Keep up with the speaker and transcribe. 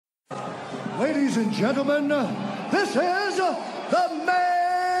Ladies and gentlemen, this is the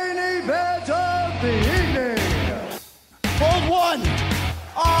main event of the evening. Hold one,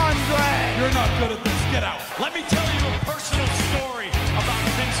 Andre. You're not good at this. Get out. Let me tell you a personal story about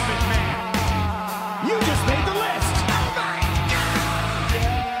Vince McMahon. You just made the list. Oh my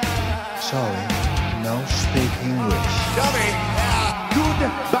God. Sorry, no speak English. Dummy.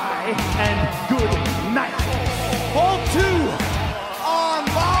 Goodbye and good night. Hold two, on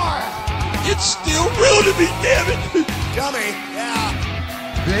bar. It's still real to me, damn it. Dummy.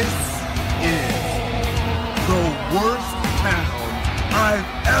 This is the worst town I've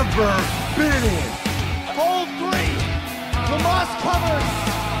ever been in. Hold three, Lamas covered,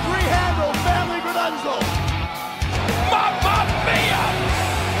 three-handle family Gradunzel. Mamma mia!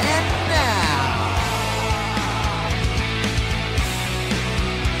 And now,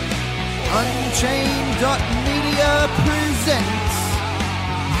 Unchained.media presents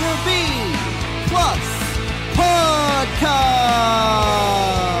the B Plus Podcast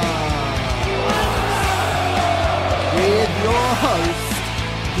with your host,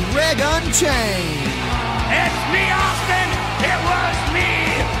 Greg Unchained. It's me, Austin. It was me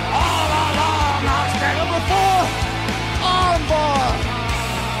all along, Austin. Number 4, armbar.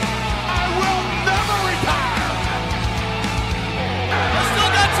 I will never retire. I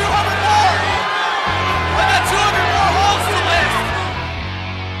still got 200 more. I got 200 more holes to list.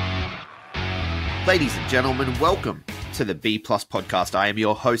 Ladies and gentlemen, welcome to the B Plus Podcast. I am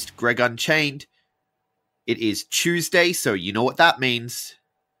your host, Greg Unchained. It is Tuesday, so you know what that means.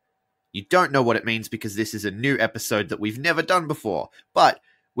 You don't know what it means because this is a new episode that we've never done before. But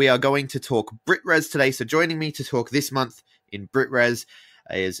we are going to talk BritWres today. So joining me to talk this month in BritWres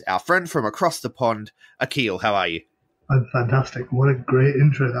is our friend from across the pond, Aqeel. How are you? I'm fantastic. What a great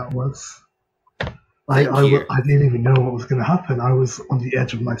intro that was. I you. didn't even know what was going to happen. I was on the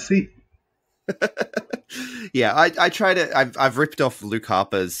edge of my seat. Yeah, I try to. I've ripped off Luke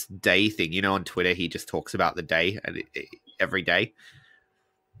Harper's day thing. You know, on Twitter, he just talks about the day and every day.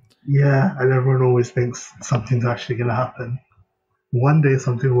 Yeah, and everyone always thinks something's actually going to happen. One day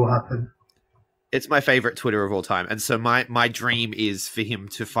something will happen. It's my favorite Twitter of all time. And so my dream is for him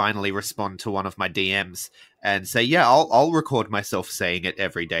to finally respond to one of my DMs and say, yeah, I'll record myself saying it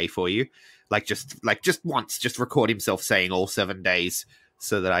every day for you. Just once, just record himself saying all 7 days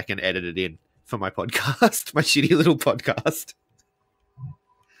so that I can edit it in for my podcast, my shitty little podcast.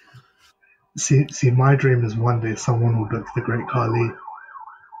 See, my dream is one day someone will book the Great Khali.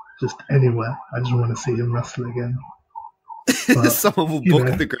 Just anywhere. I just want to see him wrestle again. But, someone will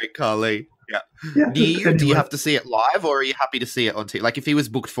book the Great Khali. Yeah. Do you have to see it live, or are you happy to see it on TV? Like, if he was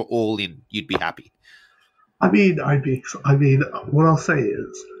booked for All In, you'd be happy. I mean, what I'll say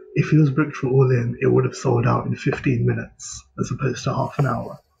is, if he was booked for All In, it would have sold out in 15 minutes as opposed to half an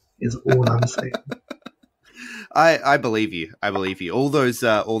hour, is all I'm saying. I believe you. I believe you. All those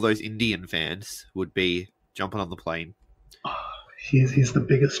Indian fans would be jumping on the plane. He's the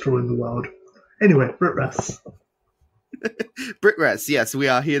biggest draw in the world. Anyway, BritWres. BritWres, yes, we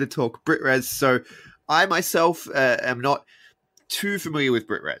are here to talk BritWres. So I myself am not too familiar with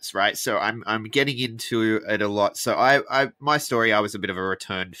BritWres, right? So I'm getting into it a lot. So my story, I was a bit of a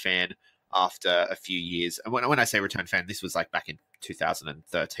returned fan after a few years. And when I say returned fan, this was like back in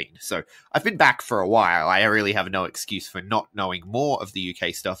 2013. So I've been back for a while. I really have no excuse for not knowing more of the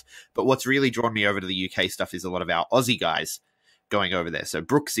UK stuff. But what's really drawn me over to the UK stuff is a lot of our Aussie guys going over there. So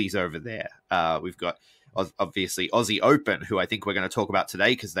Brooksy's over there. We've got obviously Aussie Open, who I think we're going to talk about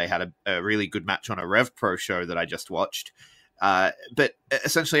today because they had a really good match on a Rev Pro show that I just watched. But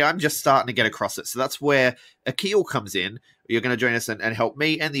essentially, I'm just starting to get across it. So that's where Aqeel comes in. You're going to join us and help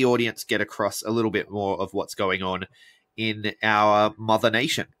me and the audience get across a little bit more of what's going on in our mother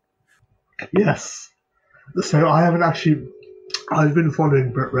nation. Yes. So I've been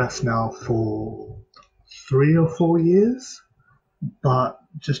following BritWres now for 3 or 4 years. But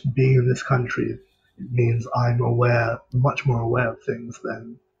just being in this country means I'm much more aware of things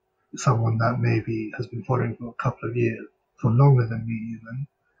than someone that maybe has been following for a couple of years, for longer than me even,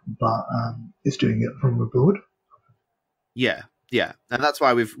 but is doing it from abroad. Yeah, and that's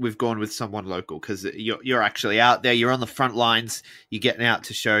why we've gone with someone local, because you're actually out there, you're on the front lines, you're getting out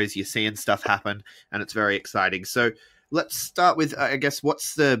to shows, you're seeing stuff happen, and it's very exciting. So let's start with, I guess,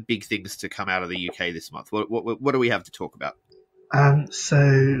 what's the big things to come out of the UK this month? What do we have to talk about?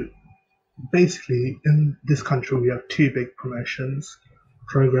 So basically, in this country, we have 2 big promotions,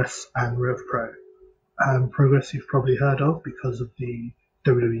 Progress and Rev Pro. Progress you've probably heard of because of the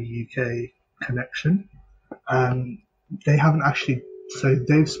WWE UK connection. They haven't actually, so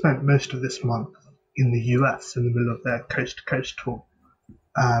they've spent most of this month in the US in the middle of their coast-to-coast tour.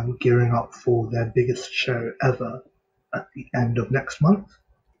 gearing up for their biggest show ever at the end of next month.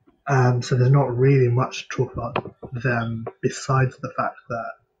 So there's not really much to talk about them besides the fact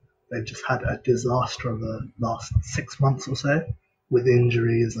that they just had a disaster of the last 6 months or so with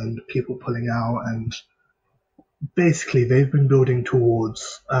injuries and people pulling out, and basically they've been building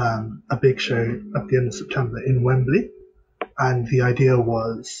towards a big show at the end of September in Wembley, and the idea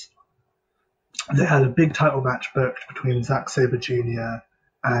was they had a big title match booked between Zack Sabre Jr.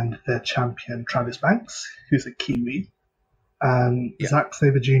 and their champion Travis Banks, who's a Kiwi. Zack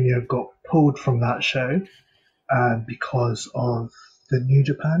Sabre Jr. got pulled from that show because of the New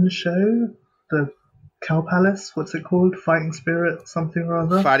Japan show, the Cow Palace, what's it called? Fighting Spirit, something or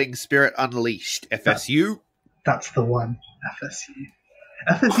other? Fighting Spirit Unleashed, FSU. That's the one, FSU.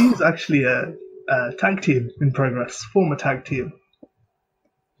 FSU is actually a tag team in progress, former tag team.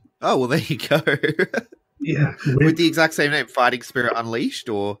 Oh, well, there you go. Yeah. With the exact same name, Fighting Spirit Unleashed,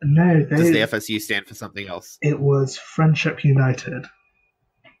 or no, does the FSU stand for something else? It was Friendship United.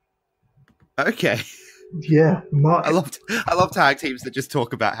 Okay. Yeah. I love tag teams that just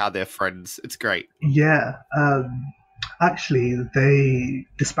talk about how they're friends. It's great. Yeah. Actually, they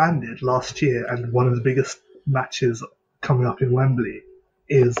disbanded last year, and one of the biggest matches coming up in Wembley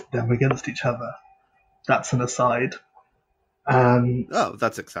is them against each other. That's an aside. Oh,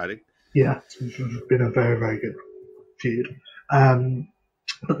 that's exciting. Yeah, it's been a very, very good feud.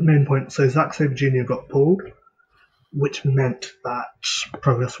 But the main point, so Zack Sabre Jr. got pulled, which meant that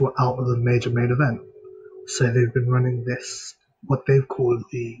Progress were out of the major main event. So they've been running this, what they've called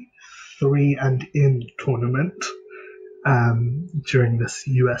the 3 and In tournament during this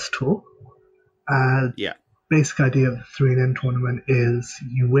U.S. Tour. Basic idea of the 3 and In tournament is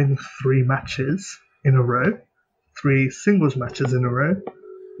you win 3 matches in a row, 3 singles matches in a row.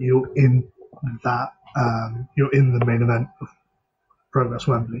 You're in that. You're in the main event of Progress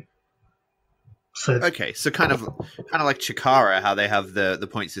Wembley. So okay, so kind of like Chikara, how they have the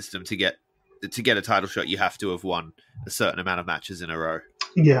point system to get a title shot. You have to have won a certain amount of matches in a row.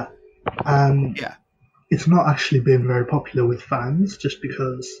 Yeah, it's not actually been very popular with fans, just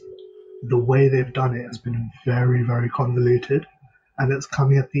because the way they've done it has been very, very convoluted, and it's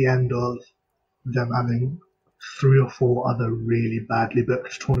coming at the end of them having 3 or 4 other really badly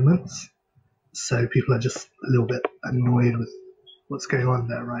booked tournaments. So people are just a little bit annoyed with what's going on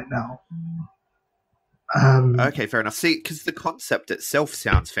there right now. Okay, fair enough. See, because the concept itself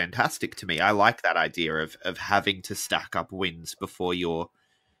sounds fantastic to me. I like that idea of having to stack up wins before you're,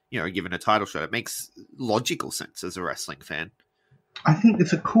 given a title shot. It makes logical sense as a wrestling fan. I think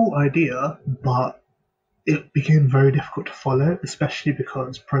it's a cool idea, but it became very difficult to follow, especially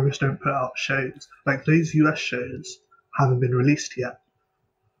because Progress don't put out shows. Like, those US shows haven't been released yet.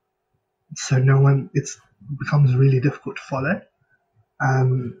 So it becomes really difficult to follow.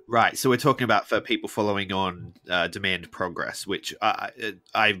 Right, so we're talking about for people following on Demand Progress, which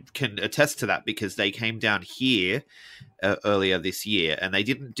I can attest to that because they came down here earlier this year, and they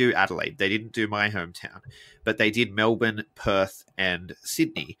didn't do Adelaide, they didn't do my hometown, but they did Melbourne, Perth, and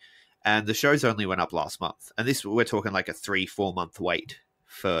Sydney. And the shows only went up last month. And we're talking like a 3-4 month wait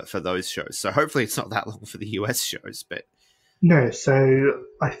for those shows. So hopefully it's not that long for the US shows, but... No, so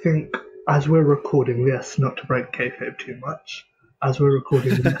I think as we're recording this, not to break kayfabe too much, as we're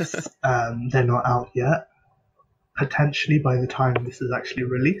recording this, they're not out yet. Potentially by the time this is actually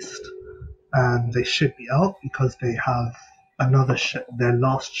released, they should be out because they have another show, their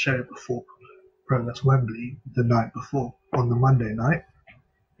last show before Progress Wembley, the night before, on the Monday night.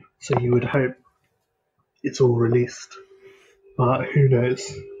 So you would hope it's all released, but who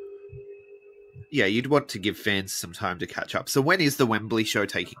knows? Yeah, you'd want to give fans some time to catch up. So when is the Wembley show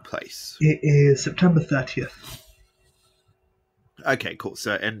taking place? It is September 30th. Okay, cool.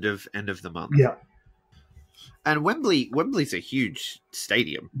 So end of the month. Yeah. And Wembley's a huge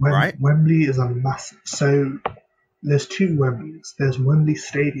stadium, right? Wembley is a massive... So there's 2 Wembleys. There's Wembley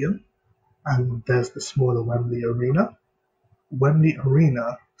Stadium, and there's the smaller Wembley Arena. Wembley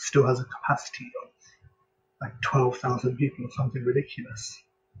Arena still has a capacity of like 12,000 people or something ridiculous.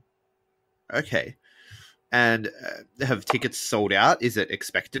 Okay. And have tickets sold out? Is it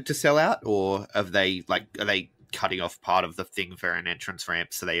expected to sell out, or are they cutting off part of the thing for an entrance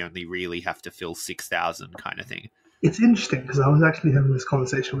ramp so they only really have to fill 6,000 kind of thing? It's interesting because I was actually having this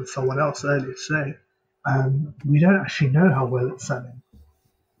conversation with someone else earlier today. We don't actually know how well it's selling.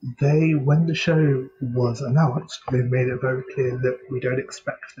 When the show was announced, they made it very clear that we don't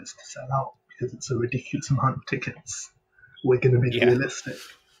expect this to sell out because it's a ridiculous amount of tickets. We're going to make it realistic.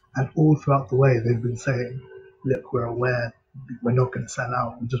 And all throughout the way, they've been saying, look, we're aware we're not going to sell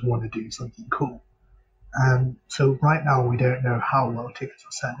out. We just want to do something cool. So right now we don't know how well tickets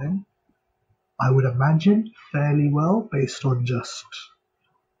are selling. I would imagine fairly well, based on just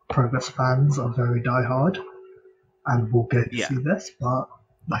Progress fans are very diehard and will get to see this, but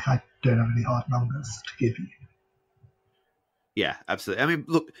like I don't have any hard numbers to give you. Yeah, absolutely. I mean,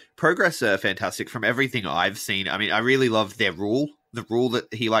 look, Progress are fantastic from everything I've seen. I mean, I really love their rule. The rule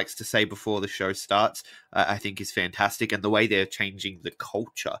that he likes to say before the show starts, I think is fantastic. And the way they're changing the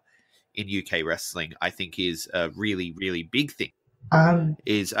culture in UK wrestling, I think is a really, really big thing.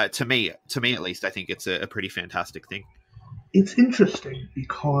 To me at least, I think it's a pretty fantastic thing. It's interesting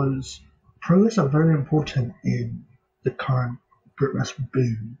because Progress are very important in the current BritWres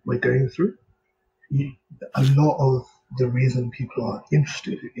boom we're going through. A lot of the reason people are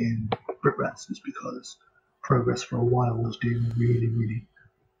interested in BritWres is because Progress for a while was doing really, really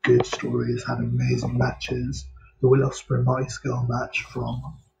good stories, had amazing matches. The Will Ospreay Marty Scurll match from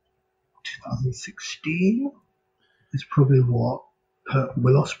 2016 is probably what put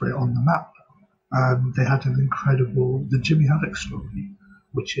Will Ospreay on the map. They had an incredible, the Jimmy Havoc story,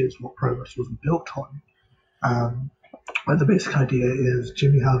 which is what Progress was built on. But the basic idea is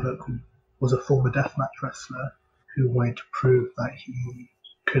Jimmy Havoc was a former deathmatch wrestler who wanted to prove that he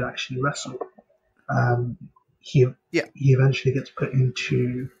could actually wrestle. He eventually gets put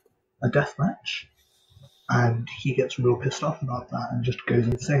into a deathmatch, and he gets real pissed off about that and just goes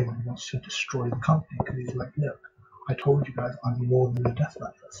insane and wants to destroy the company because he's like, look, I told you guys I'm more than a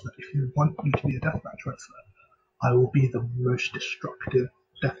deathmatch wrestler. If you want me to be a deathmatch wrestler, I will be the most destructive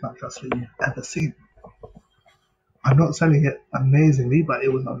deathmatch wrestler you've ever seen. I'm not selling it amazingly, but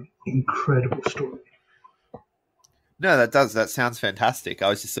it was an incredible story. No, that sounds fantastic. I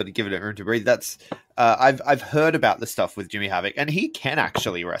was just sort of giving it room to breathe. That's I've heard about the stuff with Jimmy Havoc, and he can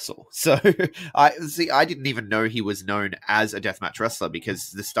actually wrestle. So I didn't even know he was known as a deathmatch wrestler because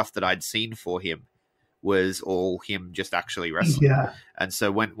the stuff that I'd seen for him was all him just actually wrestling. Yeah. And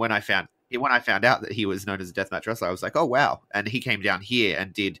so when I found out that he was known as a deathmatch wrestler, I was like, oh wow! And he came down here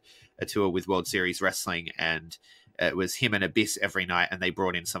and did a tour with World Series Wrestling, and it was him and Abyss every night, and they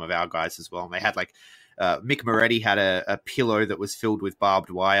brought in some of our guys as well. And they had like Mick Moretti had a pillow that was filled with barbed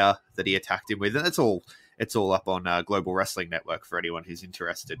wire that he attacked him with, and it's all up on Global Wrestling Network for anyone who's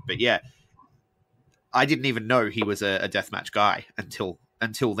interested. But yeah, I didn't even know he was a deathmatch guy until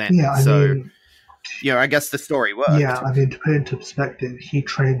then. Yeah, I guess the story worked. Yeah, I mean, to put it into perspective, he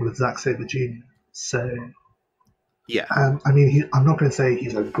trained with Zack Sabre Jr. So yeah, I mean, I'm not going to say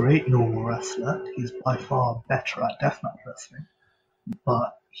he's a great normal wrestler. He's by far better at deathmatch wrestling,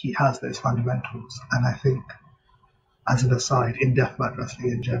 but he has those fundamentals. And I think, as an aside, in deathmatch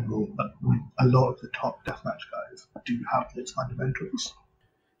wrestling in general, a lot of the top deathmatch guys do have those fundamentals.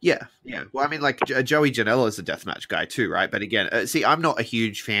 Yeah. Well, I mean, like Joey Janela is a deathmatch guy too, right? But again, see, I'm not a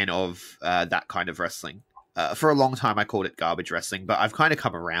huge fan of that kind of wrestling. For a long time, I called it garbage wrestling, but I've kind of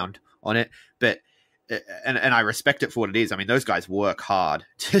come around on it. But and I respect it for what it is. I mean, those guys work hard.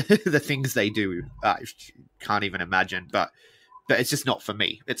 The things they do, I can't even imagine. But it's just not for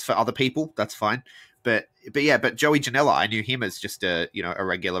me. It's for other people. That's fine. But Joey Janela, I knew him as just a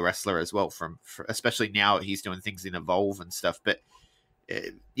regular wrestler as well. Especially now he's doing things in Evolve and stuff. But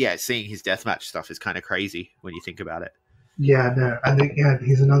seeing his deathmatch stuff is kind of crazy when you think about it. Yeah, no, and again,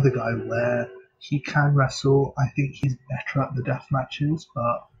 he's another guy where he can wrestle. I think he's better at the death matches,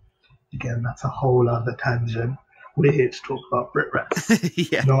 but again, that's a whole other tangent. We're here to talk about BritWres.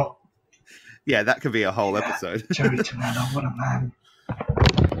 Yeah, that could be a whole episode. Joey Janela, what a man.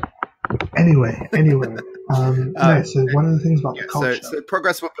 Anyway. So one of the things about the culture... So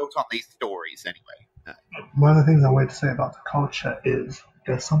Progress were built on these stories anyway. One of the things I wanted to say about the culture is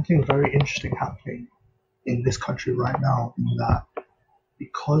there's something very interesting happening in this country right now, in that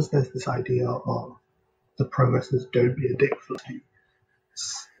because there's this idea of the Progressers don't be a dick for you,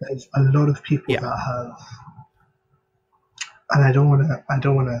 there's a lot of people that have, and I don't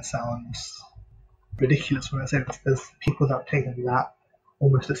want to sound ridiculous when I say this, there's people that have taken that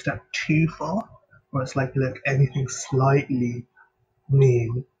almost a step too far, where it's like, look, anything slightly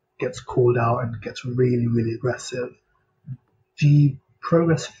mean gets called out and gets really, really aggressive. The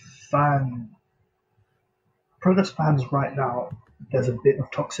Progress fans right now, there's a bit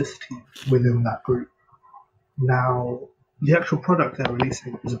of toxicity within that group. Now, the actual product they're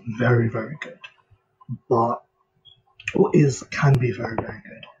releasing is very, very good, can be very, very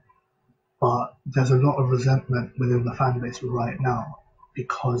good. But there's a lot of resentment within the fan base right now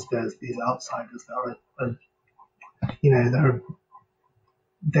because there's these outsiders that are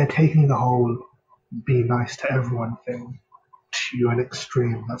they're taking the whole be nice to everyone thing to an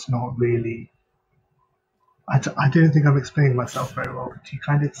extreme that's not really... I don't think I'm explaining myself very well. Do you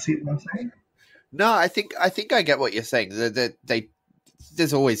kind of see what I'm saying? No, I think I get what you're saying.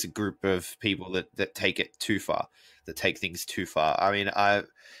 There's always a group of people that take it too far, that take things too far. I mean,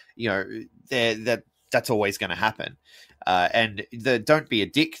 that's always going to happen. And the "don't be a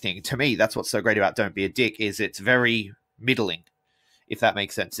dick" thing, to me, that's what's so great about "don't be a dick" is it's very middling, if that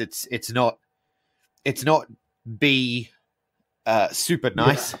makes sense. It's not be super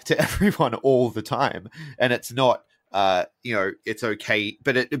nice to everyone all the time, and it's not it's okay.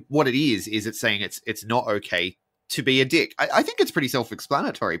 But what it is it's saying it's not okay to be a dick. I think it's pretty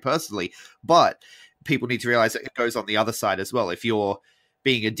self-explanatory personally, but people need to realize that it goes on the other side as well. If you're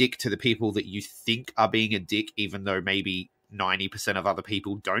being a dick to the people that you think are being a dick, even though maybe 90% of other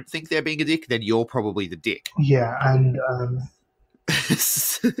people don't think they're being a dick, then you're probably the dick. Yeah, and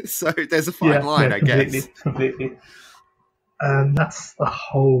so there's a fine line, I guess. Completely. That's the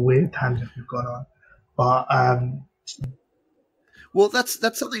whole weird tangent we've gone on. But well, that's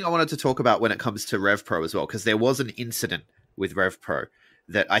something I wanted to talk about when it comes to Rev Pro as well, because there was an incident with Rev Pro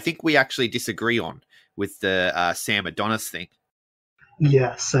that I think we actually disagree on with the Sam Adonis thing.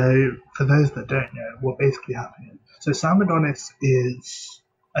 Yeah, so for those that don't know, what basically happened. So Sam Adonis is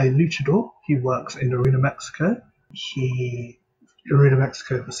a luchador. He works in Arena Mexico. Arena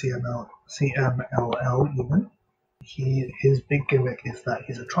Mexico for CMLL even. His big gimmick is that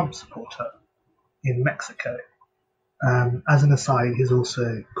he's a Trump supporter in Mexico. As an aside, he's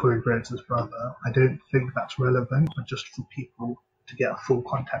also Corey Graves' brother. I don't think that's relevant, but just for people to get a full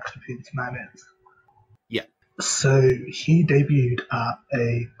context of who this man is. Yeah. So he debuted at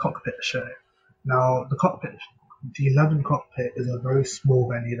a cockpit show. Now, the London cockpit is a very small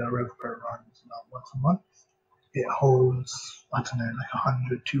venue that RevPro runs about once a month. It holds, I don't know, like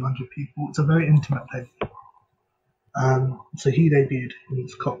 100, 200 people. It's a very intimate venue. So he debuted in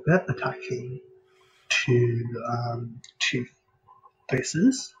his cockpit, attacking two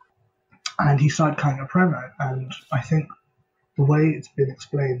faces, and he started cutting a promo. And I think the way it's been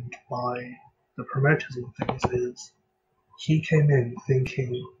explained by the promoters and things is he came in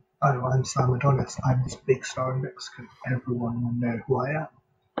thinking, "Oh, I'm Sam Adonis. I'm this big star in Mexico. Everyone will know who I am."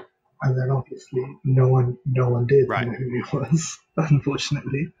 And then obviously no one did know who he was,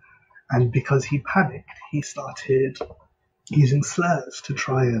 unfortunately. And because he panicked, he started using slurs to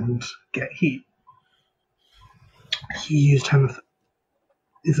try and get heat. He used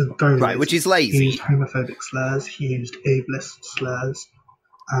which is lazy. He used homophobic slurs. He used ableist slurs.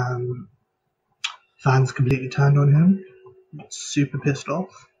 Fans completely turned on him. Super pissed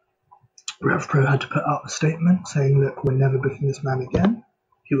off. RevPro had to put out a statement saying, "Look, we're never booking this man again."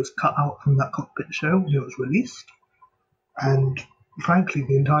 He was cut out from that cockpit show when it was released. And frankly,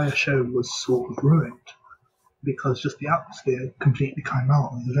 the entire show was sort of ruined because just the atmosphere completely came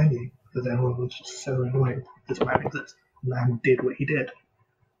out of the venue because everyone was just so annoyed this man exists. The man did what he did.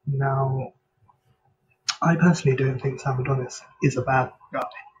 Now, I personally don't think Sam Adonis is a bad guy,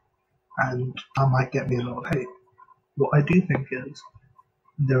 and that might get me a lot of hate. What I do think is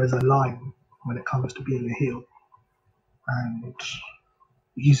there is a line when it comes to being a heel, and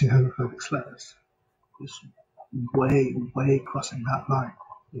using homophobic slurs is way, way crossing that line,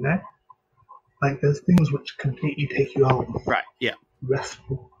 you know? Like, there's things which completely take you out of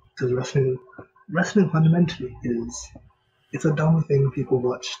wrestling, because wrestling fundamentally it's a dumb thing people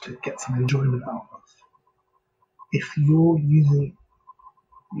watch to get some enjoyment out of. If you're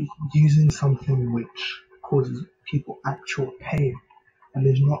using something which causes people actual pain, and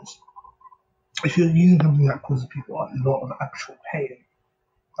if you're using something that causes people a lot of actual pain,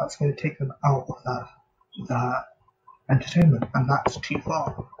 that's going to take them out of that entertainment, and that's too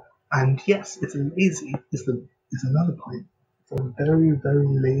far. And yes, it's lazy. Is another point. It's a very, very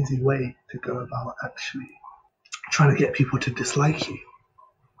lazy way to go about actually trying to get people to dislike you.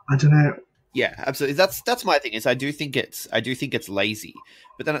 I don't know. Yeah, absolutely. That's my thing. Is I do think it's lazy,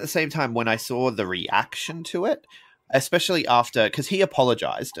 but then at the same time, when I saw the reaction to it, especially after, because he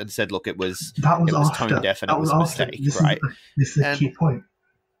apologized and said, "Look, it was tone deaf and it was a mistake." This is a key point.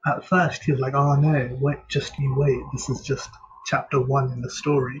 At first, he was like, "Oh no, just you wait. This is just chapter 1 in the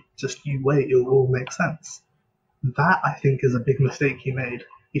story. Just you wait. It will all make sense." That, I think, is a big mistake he made.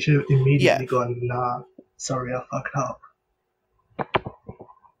 He should have immediately gone, "Nah, sorry, I fucked up."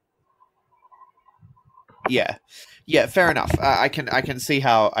 Yeah, fair enough. I can see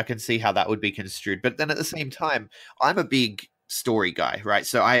how that would be construed, but then at the same time, I'm a big story guy, right?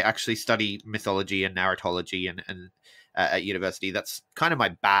 So I actually study mythology and narratology and at university. That's kind of my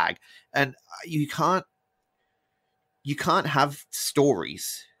bag, and you can't have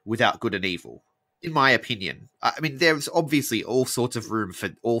stories without good and evil. in my opinion, I mean, there's obviously all sorts of room for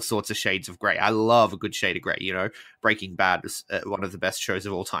all sorts of shades of grey. I love a good shade of grey. You know, Breaking Bad is one of the best shows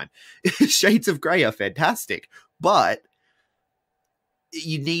of all time. Shades of grey are fantastic, but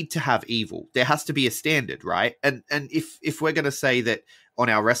you need to have evil. There has to be a standard, right? And if we're going to say that on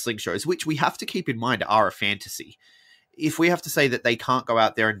our wrestling shows, which we have to keep in mind are a fantasy, if we have to say that they can't go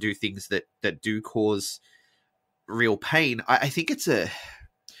out there and do things that do cause real pain, I think it's a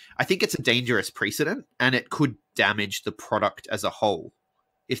dangerous precedent, and it could damage the product as a whole,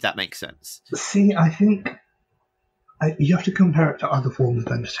 if that makes sense. See, I think you have to compare it to other forms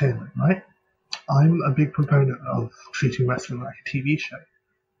of entertainment, right? I'm a big proponent of treating wrestling like a TV show.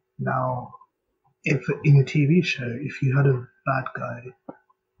 Now, if in a TV show, if you had a bad guy,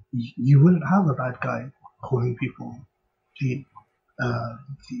 you wouldn't have a bad guy calling people the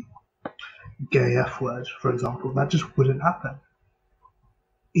gay F word, for example. That just wouldn't happen.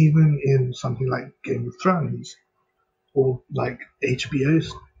 Even in something like Game of Thrones or like HBO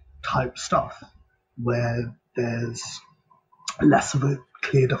type stuff, where there's less of a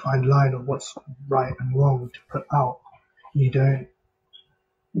clear defined line of what's right and wrong to put out,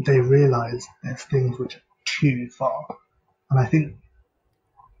 they realize there's things which are too far. And I think,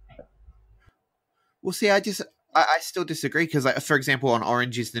 well, see, I still disagree, because, like, for example, on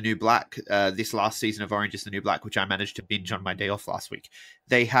Orange is the New Black, this last season of Orange is the New Black, which I managed to binge on my day off last week,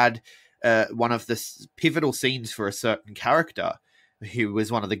 they had one of the pivotal scenes for a certain character who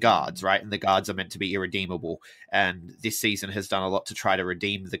was one of the guards, right? And the guards are meant to be irredeemable. And this season has done a lot to try to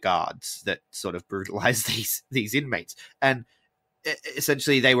redeem the guards that sort of brutalize these inmates. And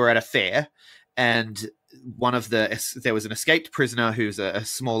essentially they were at a fair, and there was an escaped prisoner who's a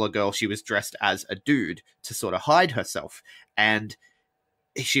smaller girl. She was dressed as a dude to sort of hide herself. And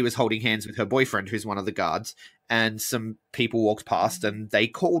she was holding hands with her boyfriend, who's one of the guards. And some people walked past and they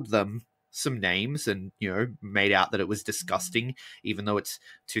called them some names and, you know, made out that it was disgusting, even though it's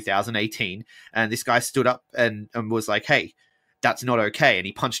 2018. And this guy stood up and was like, hey, that's not okay. And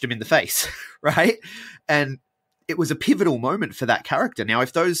he punched him in the face, right? And it was a pivotal moment for that character. Now,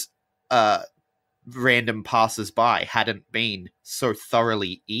 if those random passers-by hadn't been so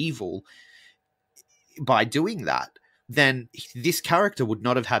thoroughly evil by doing that, then this character would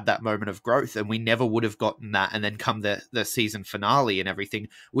not have had that moment of growth, and we never would have gotten that. And then come the season finale and everything,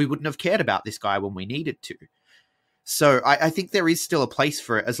 we wouldn't have cared about this guy when we needed to. So I think there is still a place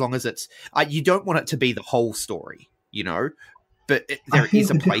for it, as long as it's... you don't want it to be the whole story, you know? But there is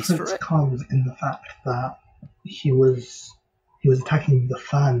a place for it. The difference comes in the fact that he was attacking the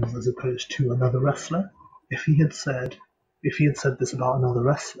fans as opposed to another wrestler. If he had said this about another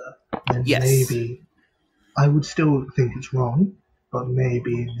wrestler, then maybe I would still think it's wrong, but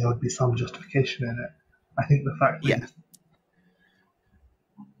maybe there would be some justification in it. I think the fact that...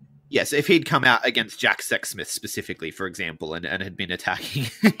 Yes, if he'd come out against Jack Sexsmith specifically, for example, and had been attacking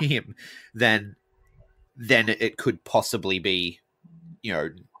him, then it could possibly be, you know,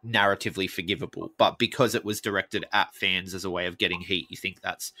 narratively forgivable. But because it was directed at fans as a way of getting heat, you think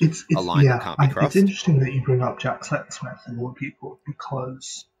that's a line that can't be crossed? It's interesting that you bring up Jack Sexsmith and all people,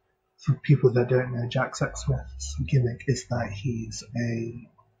 because for people that don't know, Jack Sexsmith's gimmick is that he's a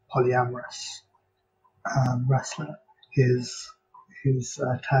polyamorous wrestler. His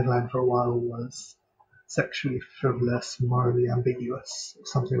tagline for a while was sexually frivolous, morally ambiguous,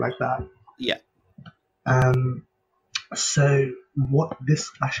 something like that. Yeah. So what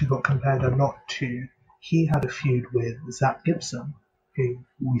this actually got compared a lot to, he had a feud with Zach Gibson, who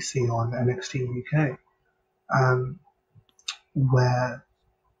we see on NXT UK, where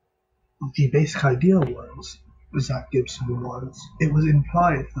the basic idea was it was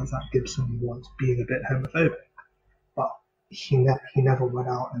implied that Zach Gibson was being a bit homophobic, but he never went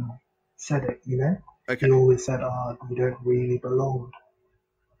out and said it, you know? Okay. He always said, you don't really belong.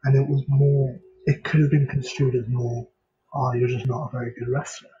 And it was more, it could have been construed as more, you're just not a very good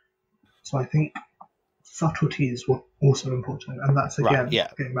wrestler. So I think subtleties were also important, and that's again,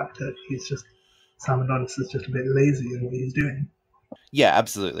 getting back to Sam Adonis is just a bit lazy in what he's doing. Yeah,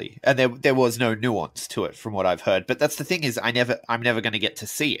 absolutely. And there was no nuance to it from what I've heard. But that's the thing, is I'm never going to get to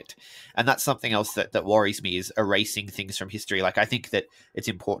see it. And that's something else that worries me, is erasing things from history. Like, I think that it's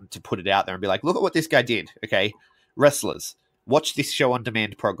important to put it out there and be like, look at what this guy did, okay? Wrestlers, watch this show on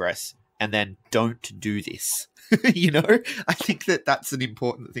demand progress, and then don't do this. You know? I think that's an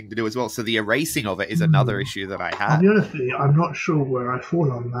important thing to do as well. So the erasing of it is another issue that I have. I'll be honest with you, I'm not sure where I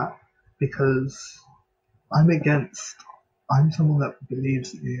fall on that, because I'm someone that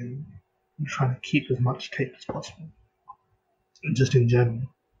believes in trying to keep as much tape as possible, just in general.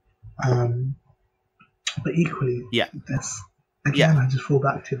 But equally, again, I just fall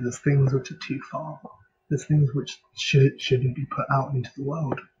back to there's things which are too far. There's things which shouldn't be put out into the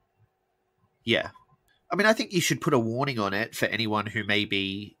world. Yeah. I mean, I think you should put a warning on it for anyone who may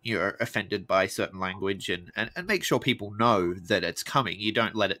be, offended by certain language and make sure people know that it's coming. You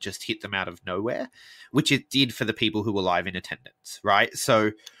don't let it just hit them out of nowhere, which it did for the people who were live in attendance, right?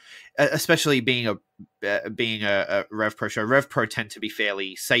 So, especially being a Rev Pro show, Rev Pro tend to be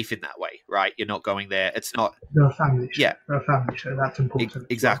fairly safe in that way, right? You're not going there. It's not... They're a family show. Yeah. They're a family show. That's important.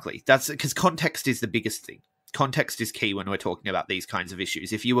 Exactly. That's because context is the biggest thing. Context is key when we're talking about these kinds of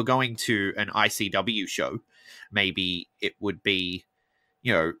issues. If you were going to an ICW show, maybe it would be,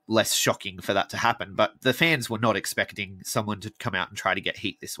 less shocking for that to happen. But the fans were not expecting someone to come out and try to get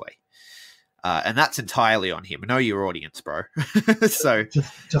heat this way. And that's entirely on him. Know your audience, bro. So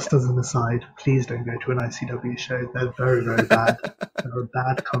just as an aside, please don't go to an ICW show. They're very, very bad. They're a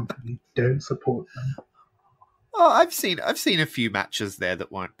bad company. Don't support them. Oh, I've seen a few matches there that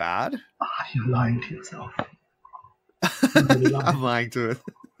weren't bad. You're lying to yourself. I'm lying to it.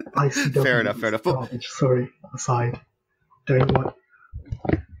 ICW Fair enough. Garbage. Sorry, aside. Don't want.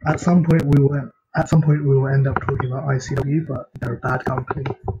 At some point we will end up talking about ICW, but they're a bad company.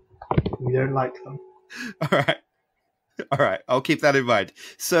 We don't like them. All right. I'll keep that in mind.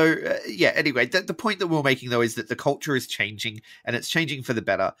 So, anyway, the point that we're making, though, is that the culture is changing, and it's changing for the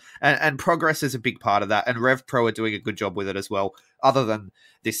better. And progress is a big part of that, and Rev Pro are doing a good job with it as well, other than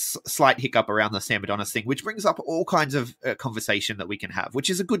this slight hiccup around the Sam Adonis thing, which brings up all kinds of conversation that we can have, which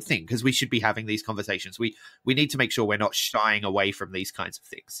is a good thing, because we should be having these conversations. We need to make sure we're not shying away from these kinds of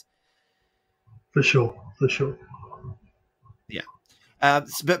things. For sure. Yeah.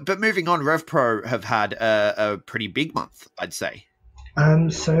 But moving on, Rev Pro have had a pretty big month, I'd say.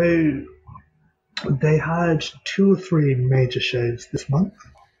 So they had 2 or 3 major shows this month.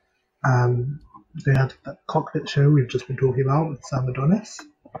 They had that cockpit show we've just been talking about with Sam Adonis.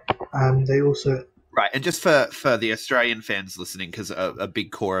 They also... Right, and just for the Australian fans listening, because a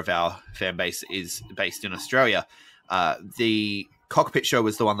big core of our fan base is based in Australia, the cockpit show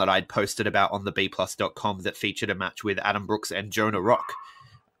was the one that I'd posted about on the bplus.com that featured a match with Adam Brooks and Jonah Rock.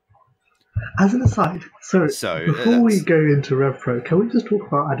 As an aside, so before we go into Rev Pro, can we just talk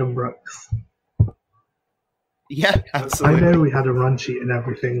about Adam Brooks? Yeah, absolutely. I know we had a run sheet and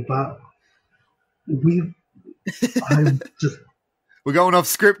everything, but we're going off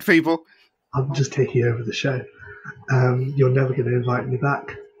script, people. I'm just taking over the show. You're never going to invite me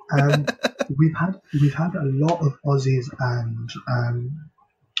back. We've had a lot of Aussies and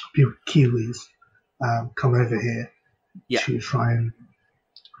Kiwis come over here to try and,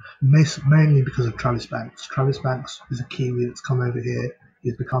 mainly because of Travis Banks. Travis Banks is a Kiwi that's come over here.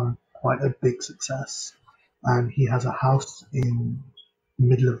 He's become quite a big success, and he has a house in the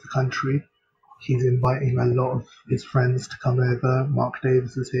middle of the country. He's inviting a lot of his friends to come over. Mark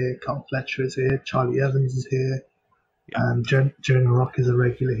Davis is here, Carl Fletcher is here, Charlie Evans is here. Jonah Rock is a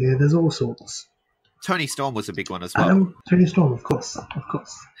regular here. There's all sorts. Tony Storm was a big one as well. Tony Storm, of course.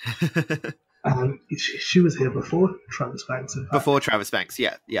 She was here before Travis Banks. Before Travis Banks,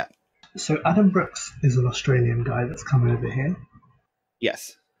 yeah. So Adam Brooks is an Australian guy that's come over here.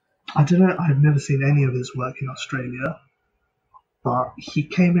 Yes. I don't know. I've never seen any of his work in Australia, but he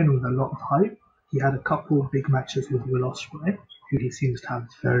came in with a lot of hype. He had a couple of big matches with Will Ospreay, who he seems to have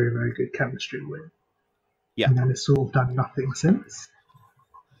very, very good chemistry with. Yeah. And then it's sort of done nothing since.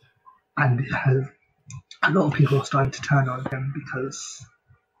 And a lot of people are starting to turn on him because,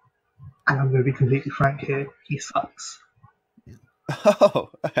 and I'm going to be completely frank here, he sucks.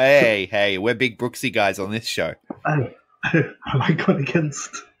 Oh, hey, we're big Brooksy guys on this show. Oh, have I gone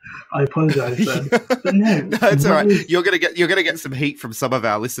against? I apologise then. But no, it's all right. You're gonna get some heat from some of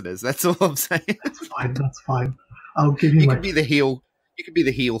our listeners. That's all I'm saying. That's fine. I'll give you. You can be the heel. You can be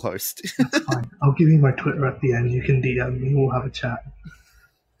the heel host. That's fine. I'll give you my Twitter at the end. You can DM me. We'll have a chat.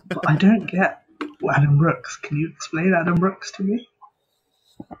 But I don't get Adam Brooks. Can you explain Adam Brooks to me?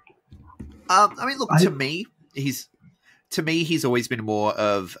 I mean, look, to me, he's always been more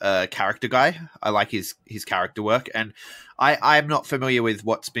of a character guy. I like his character work, and I'm not familiar with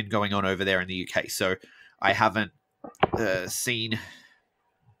what's been going on over there in the UK, so I haven't seen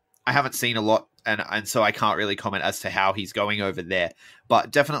a lot, and so I can't really comment as to how he's going over there.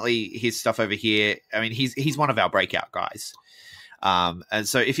 But definitely his stuff over here. I mean, he's one of our breakout guys. And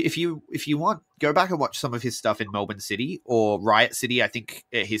so if you want, go back and watch some of his stuff in Melbourne City or Riot City. I think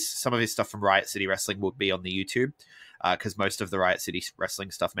some of his stuff from Riot City Wrestling would be on the YouTube, because most of the Riot City Wrestling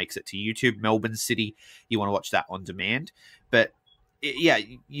stuff makes it to YouTube. Melbourne City, you want to watch that on demand. But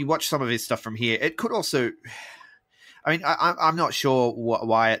you watch some of his stuff from here. It could also, I mean, I'm not sure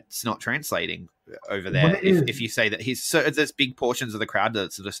why it's not translating over there if you say that there's big portions of the crowd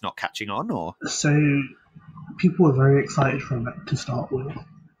that's just not catching on, or so people were very excited from it to start with.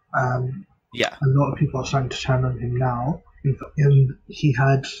 Yeah. A lot of people are starting to turn on him now. And he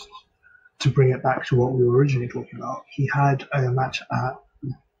had, to bring it back to what we were originally talking about, he had a match at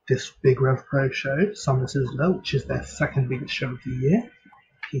this big Rev Pro show, Summer Sizzler, which is their second biggest show of the year.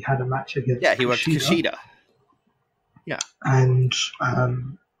 He had a match against he worked Kushida. Yeah. And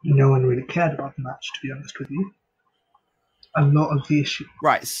no one really cared about the match, to be honest with you. A lot of the issue.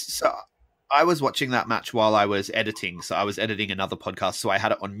 Right. So I was watching that match while I was editing. So I was editing another podcast, so I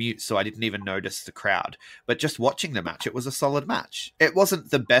had it on mute, so I didn't even notice the crowd. But just watching the match, it was a solid match. It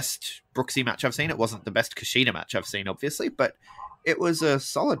wasn't the best Brooksy match I've seen. It wasn't the best Kushida match I've seen, obviously, but it was a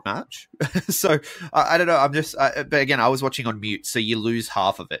solid match. So I don't know. I'm just, but again, I was watching on mute, so you lose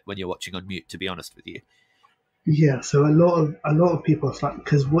half of it when you're watching on mute, to be honest with you. Yeah. So a lot of people are like,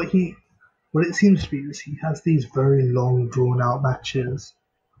 because what it seems to be is he has these very long, drawn out matches,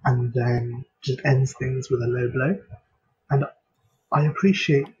 and then just ends things with a low blow. And I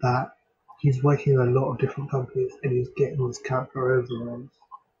appreciate that he's working with a lot of different companies and he's getting this character over,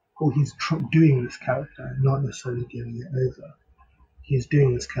 or he's doing this character, not necessarily getting it over. He's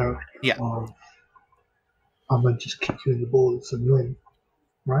doing this character of, I'm going to just kick you in the balls and win,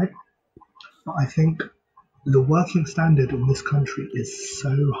 right? But I think the working standard in this country is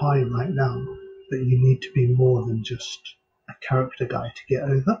so high right now that you need to be more than just a character guy to get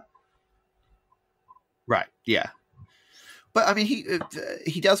over. Right, yeah. But I mean,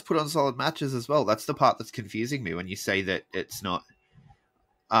 he does put on solid matches as well. That's the part that's confusing me when you say that it's not.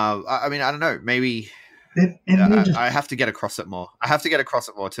 I mean, I don't know. Maybe I have to get across it more. I have to get across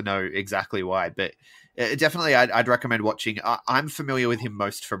it more to know exactly why. But definitely, I'd recommend watching. I'm familiar with him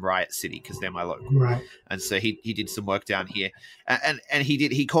most from Riot City because they're my local, right? And so he did some work down here, and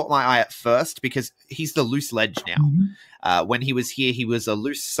he caught my eye at first because he's the loose ledge now. Mm-hmm. When he was here, he was a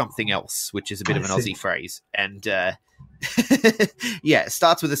loose something else, which is a bit of an Aussie phrase, and yeah, it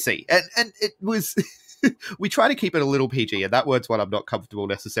starts with a C, and it was. We try to keep it a little PG, and that word's one I'm not comfortable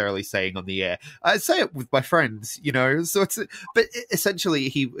necessarily saying on the air. I say it with my friends, you know. So essentially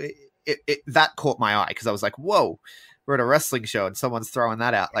that caught my eye because I was like, "Whoa, we're at a wrestling show and someone's throwing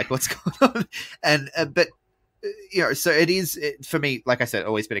that out. Like, what's going on?" And but you know, so it is for me. Like I said,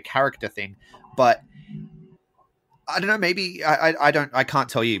 always been a character thing, but I don't know. Maybe I can't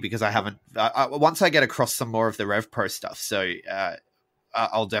tell you because I haven't. Once I get across some more of the Rev Pro stuff, so.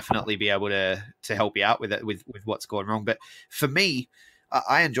 I'll definitely be able to help you out with it, with what's going wrong. But for me,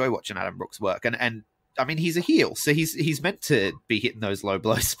 I enjoy watching Adam Brooks work, and I mean he's a heel, so he's meant to be hitting those low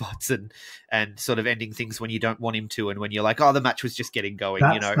blow spots and sort of ending things when you don't want him to, and when you're like, oh, the match was just getting going.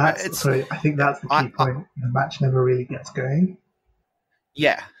 I think that's the key point. The match never really gets going.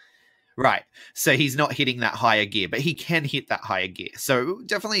 Yeah. Right. So he's not hitting that higher gear, but he can hit that higher gear. So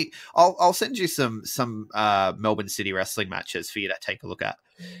definitely I'll send you some Melbourne City wrestling matches for you to take a look at.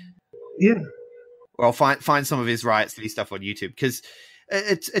 Yeah. Or I'll find some of his Riot City stuff on YouTube because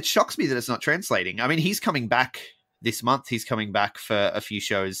it shocks me that it's not translating. I mean, he's coming back this month. He's coming back for a few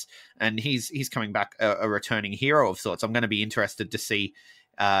shows, and he's coming back a returning hero of sorts. I'm going to be interested to see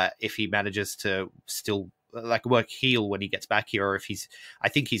if he manages to still like work heel when he gets back here, or if I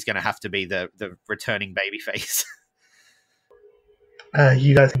think he's going to have to be the returning babyface.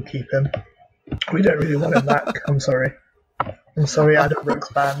 You guys can keep him. We don't really want him back. I'm sorry, Adam Brooks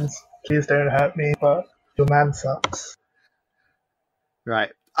fans. Please don't hurt me, but your man sucks.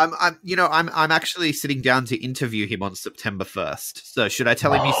 Right. I'm actually sitting down to interview him on September 1st. So should I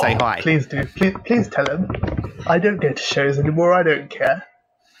tell him you say hi? Please do. Please tell him. I don't go to shows anymore. I don't care.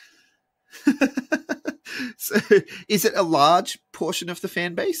 So, is it a large portion of the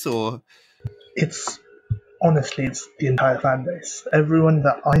fan base, or it's the entire fan base. Everyone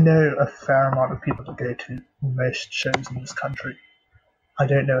that I know, a fair amount of people that go to most shows in this country. I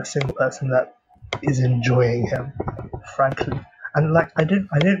don't know a single person that is enjoying him, frankly. And like, I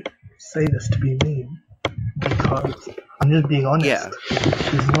don't say this to be mean, because I'm just being honest. Yeah.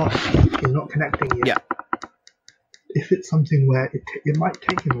 He's not connecting yet. Yeah. If it's something where it might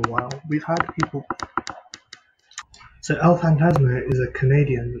take him a while, we've had people. So El Phantasmo is a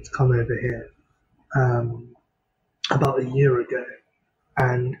Canadian that's come over here about a year ago,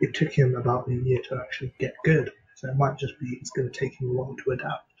 and it took him about a year to actually get good. So it might just be it's going to take him a while to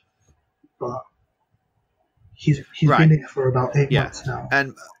adapt. But he's right. been here for about 8 months now,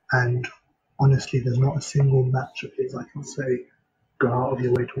 and honestly, there's not a single match of his I can say go out of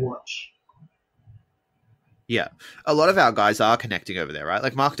your way to watch. Yeah, a lot of our guys are connecting over there, right?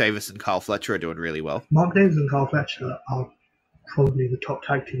 Like Mark Davis and Carl Fletcher are doing really well. Mark Davis and Carl Fletcher are probably the top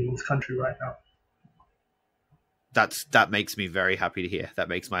tag team in this country right now. that makes me very happy to hear. That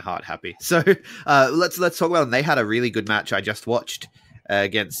makes my heart happy. So let's talk about them. They had a really good match I just watched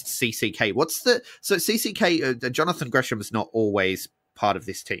against CCK. So CCK? Jonathan Gresham is not always part of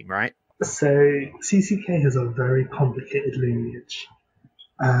this team, right? So CCK has a very complicated lineage.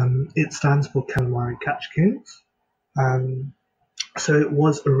 It stands for Calamari Catch Kings. So it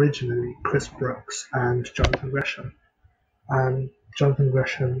was originally Chris Brooks and Jonathan Gresham. Jonathan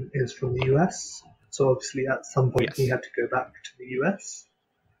Gresham is from the US, so obviously at some point he had to go back to the US.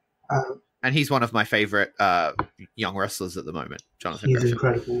 And he's one of my favorite young wrestlers at the moment, Jonathan He's Gresham.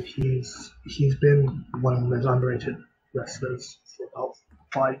 incredible. He's been one of the most underrated wrestlers for about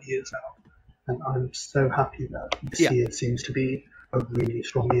 5 years now, and I'm so happy that this year seems to be a really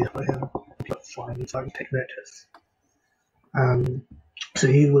strong year for him. People are finally starting to take notice. So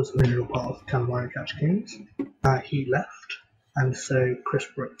he was the original part of Calamari Catch Kings. He left, and so Chris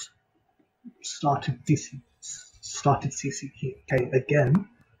Brooks started CCK again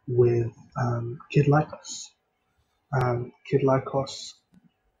with Kid Lycos. Kid Lycos,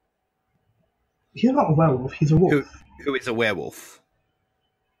 he's not a werewolf, he's a wolf. Who is a werewolf?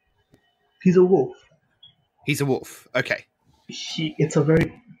 He's a wolf. He's a wolf, okay. It's a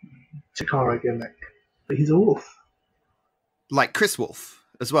very Chikara gimmick, but he's a wolf. Like Chris Wolf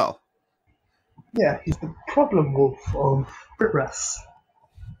as well? Yeah, he's the problem wolf of BritWres.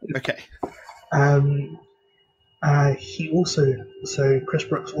 Okay. So Chris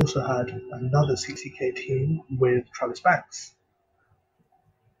Brooks also had another CCK team with Travis Banks.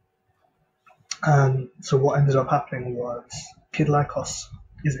 So what ended up happening was Kid Lycos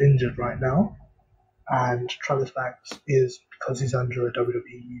is injured right now, and Travis Banks is, because he's under a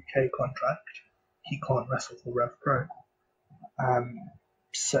WWE UK contract, he can't wrestle for Rev Pro.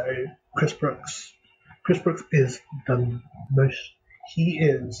 So Chris Brooks is the most.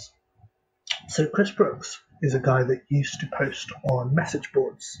 So Chris Brooks is a guy that used to post on message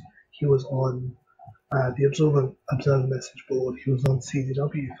boards. He was on the Observer message board. He was on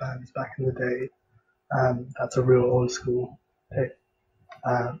CZW fans back in the day. That's a real old school. That's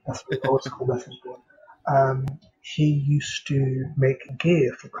a real old school message board. He used to make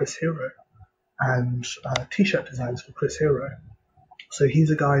gear for Chris Hero and t-shirt designs for Chris Hero. So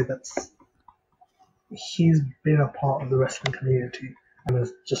he's a guy he's been a part of the wrestling community and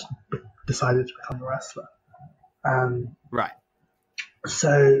has just decided to become a wrestler. Right.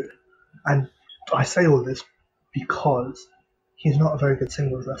 So, and I say all this because he's not a very good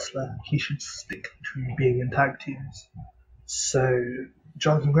singles wrestler. He should stick to being in tag teams. So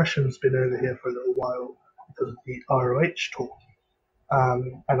Jonathan Gresham's been over here for a little while because of the ROH tour.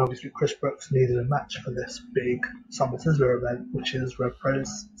 And obviously Chris Brooks needed a match for this big Summer Sizzler event, which is Rev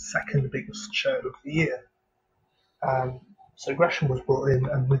Pro's second biggest show of the year. So Gresham was brought in,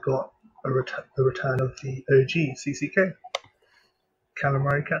 and we got the return of the OG CCK,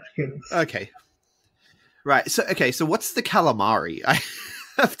 Calamari Catch Kings. Okay. Right. So what's the calamari? I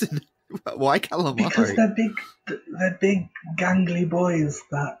have to know. Why calamari? Because they're big gangly boys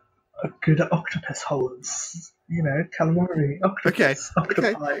that are good at octopus holds. You know, calamari, octopus,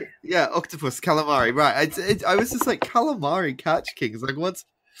 octopi. Okay. Yeah, octopus, calamari. Right. I was just like, calamari Catch Kings. Like, what's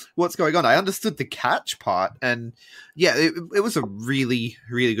going on? I understood the catch part, and yeah, it was a really,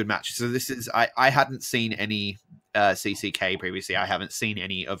 really good match. So this is, I hadn't seen any CCK previously. I haven't seen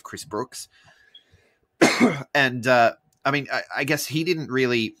any of Chris Brooks. And, I mean, I guess he didn't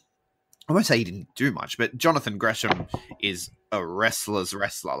really, I won't say he didn't do much, but Jonathan Gresham is a wrestler's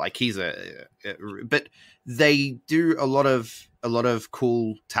wrestler. Like, he's but they do a lot of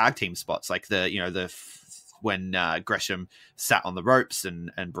cool tag team spots, like when Gresham sat on the ropes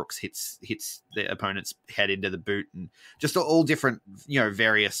and Brooks hits the opponent's head into the boot, and just all different,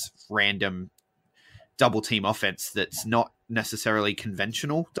 various random double team offense that's not necessarily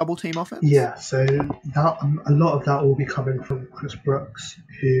conventional double team offense. Yeah, so that a lot of that will be coming from Chris Brooks,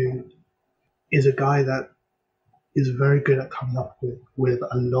 who is a guy that is very good at coming up with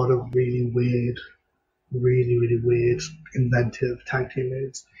a lot of really weird, inventive tag team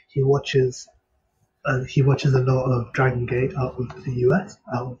moves. He watches a lot of Dragon Gate out of the US,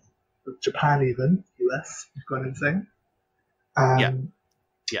 out of Japan even, US, you've gone insane. Yeah.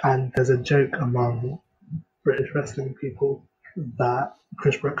 And there's a joke among British wrestling people that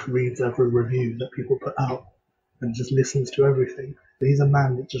Chris Brooks reads every review that people put out and just listens to everything. But he's a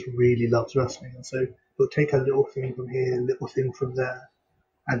man that just really loves wrestling, and so he'll take a little thing from here, a little thing from there,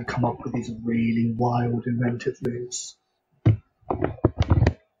 and come up with these really wild, inventive moves.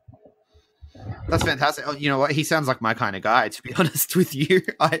 That's fantastic. Oh, you know what? He sounds like my kind of guy, to be honest with you.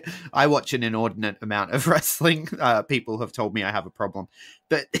 I watch an inordinate amount of wrestling. People have told me I have a problem,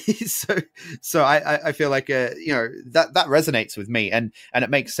 but so I feel like you know, that resonates with me, and it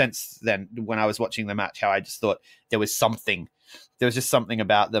makes sense then when I was watching the match how I just thought there was just something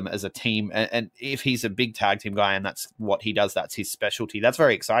about them as a team, and if he's a big tag team guy and that's what he does, that's his specialty. That's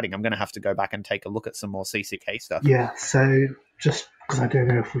very exciting. I'm going to have to go back and take a look at some more CCK stuff. Yeah. So just because I don't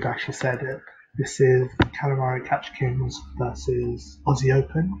know if we've actually said it. This is Calamari Catch Kings versus Aussie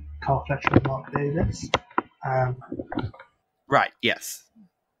Open, Carl Fletcher and Mark Davis. Right, yes.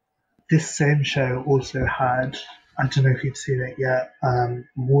 This same show also had, I don't know if you've seen it yet,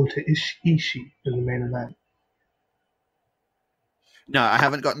 Walter Ishii in the main event. No, I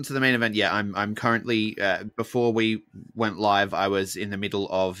haven't gotten to the main event yet. I'm currently, before we went live, I was in the middle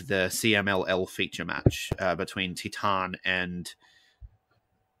of the CMLL feature match between Titan and...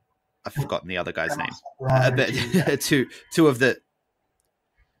 I've forgotten the other guy's name. But two of the...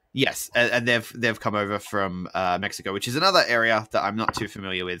 Yes, and they've come over from Mexico, which is another area that I'm not too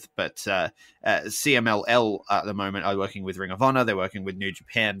familiar with. But CMLL at the moment are working with Ring of Honor. They're working with New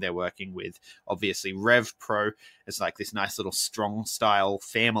Japan. They're working with, obviously, Rev Pro. It's like this nice little strong style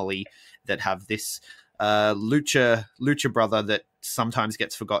family that have this lucha brother that sometimes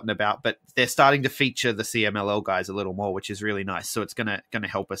gets forgotten about. But they're starting to feature the CMLL guys a little more, which is really nice. So it's gonna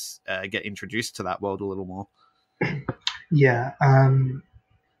help us get introduced to that world a little more. Yeah.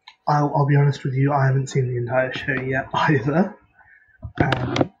 I'll be honest with you, I haven't seen the entire show yet either.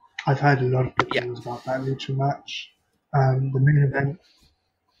 I've heard a lot of good things about that lucha match. The main event.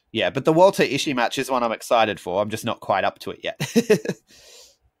 Yeah, but the Walter Ishii match is one I'm excited for. I'm just not quite up to it yet.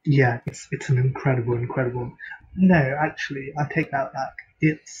 Yeah, it's an incredible. No, actually, I take that back.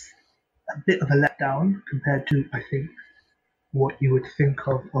 It's a bit of a letdown compared to, I think, what you would think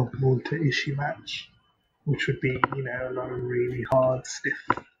of Walter Ishii match, which would be, you know, a lot of really hard, stiff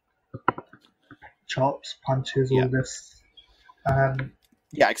chops, punches, all this.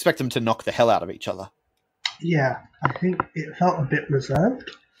 Yeah, I expect them to knock the hell out of each other. Yeah, I think it felt a bit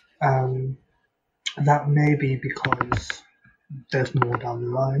reserved. That may be because there's more down the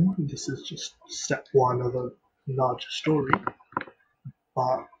line. This is just step one of a larger story.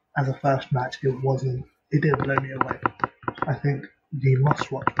 But as a first match, it didn't blow me away. I think the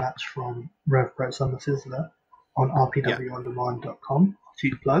must-watch match from Rev Pro Summer Sizzler on rpwondemand.com,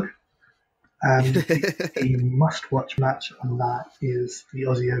 cheap plug. The must-watch match on that is the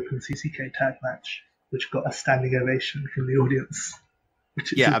Aussie Open CCK tag match, which got a standing ovation from the audience.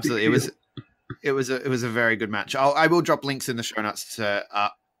 Yeah, absolutely. It was a very good match. I will drop links in the show notes to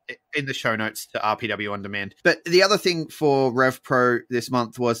RPW On Demand. But the other thing for Rev Pro this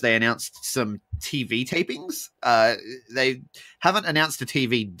month was they announced some TV tapings. They haven't announced a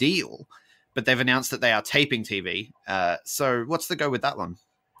TV deal, but they've announced that they are taping TV. So what's the go with that one?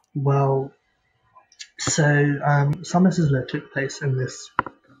 Well, so Summer Sizzler took place in this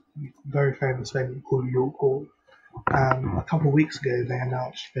very famous venue called York Hall. A couple of weeks ago, they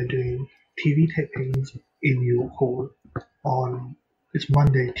announced they're doing TV tapings in York Hall on, it's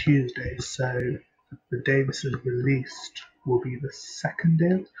Monday, Tuesday, so the day this is released will be the second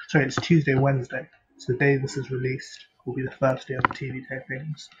day. Sorry, it's Tuesday, Wednesday. So the day this is released will be the first day of the TV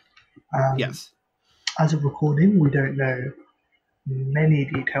tapings. Yes. As of recording, we don't know many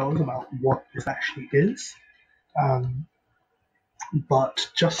details about what this actually is. But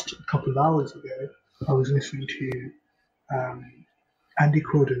just a couple of hours ago, I was listening to Andy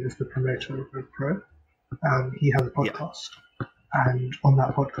Corden is the promoter of Rev Pro. He has a podcast, and on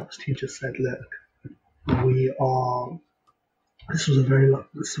that podcast, he just said, "Look, this was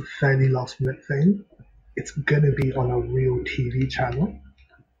a fairly last minute thing. It's going to be on a real TV channel.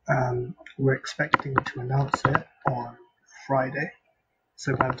 We're expecting to announce it on Friday.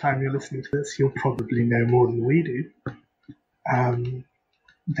 So by the time you're listening to this, you'll probably know more than we do.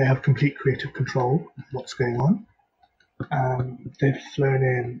 They have complete creative control of what's going on. They've flown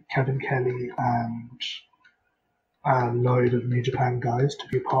in Kevin Kelly and a load of New Japan guys to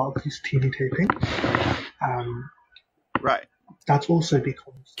be a part of this TV taping. Right. That's also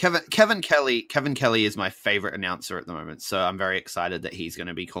because Kevin Kelly is my favorite announcer at the moment, so I'm very excited that he's going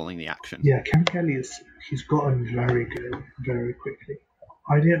to be calling the action. Yeah, Kevin Kelly he's gotten very good very quickly.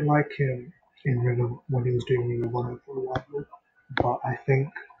 I didn't like him when he was doing Ring of Honor for a while, but I think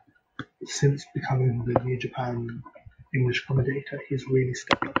since becoming the New Japan English commentator, he's really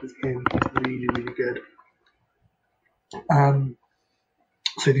stepped up his game. He's really, really good.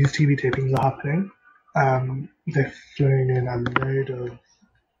 So these TV tapings are happening. They've flown in a load of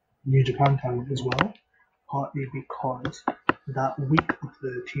New Japan talent as well, partly because that week of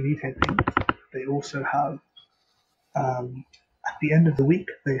the TV tapings, they also have, at the end of the week,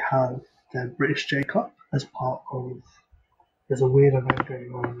 they have their British J Cup as part of, there's a weird event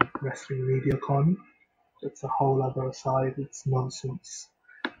going on, Wrestling Media Con. It's a whole other side, it's nonsense.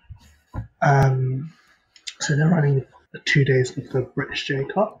 So they're running 2 days of the British J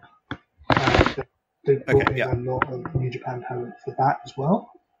Cup. They brought in a lot of New Japan talent for that as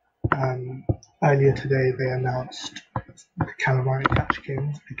well. Earlier today, they announced the Calamari Catch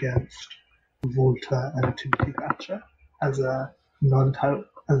Kings against Volta and Timothy Thatcher as a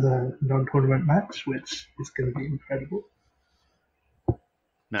non-tournament match, which is going to be incredible.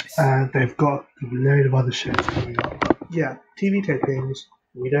 Nice. They've got a load of other shows coming up. But yeah, TV tapings,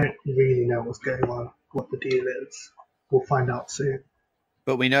 we don't really know what's going on, what the deal is. We'll find out soon.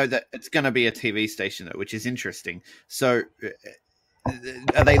 But we know that it's going to be a TV station, though, which is interesting. So,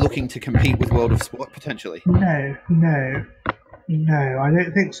 are they looking to compete with World of Sport, potentially? No, I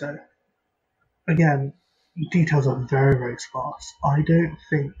don't think so. Again, details are very, very sparse. I don't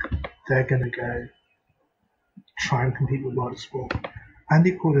think they're going to go try and compete with World of Sport.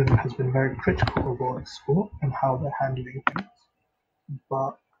 Andy Corden has been very critical of World of Sport and how they're handling things.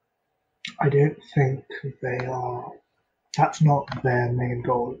 But I don't think they are... That's not their main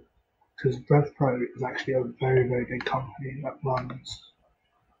goal. Because Rev Pro is actually a very, very big company that runs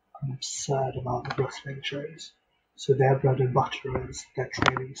an absurd amount of wrestling shows. So their bread and butter is their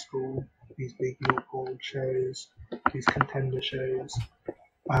training school, these big York shows, these contender shows.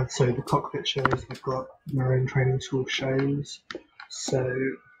 And so the cockpit shows, they've got their own training school shows. So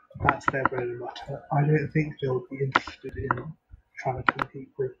that's their bread and butter. I don't think they'll be interested in trying to compete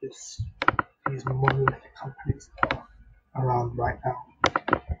with these monolithic companies that are around right now.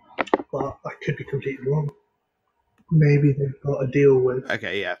 But I could be completely wrong. Maybe they've got a deal with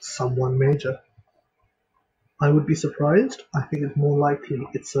someone major. I would be surprised. I think it's more likely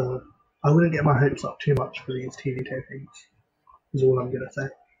I wouldn't get my hopes up too much for these TV tapings, is all I'm going to say.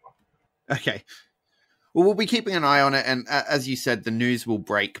 Okay. Well, we'll be keeping an eye on it, and as you said, the news will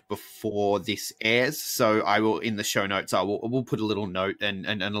break before this airs. So I will, in the show notes, we'll put a little note and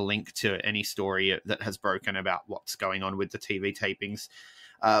a link to any story that has broken about what's going on with the TV tapings.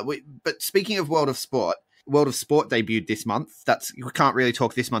 But speaking of World of Sport debuted this month. You can't really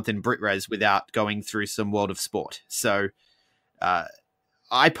talk this month in BritWres without going through some World of Sport. So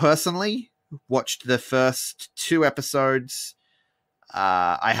I personally watched the first 2 episodes.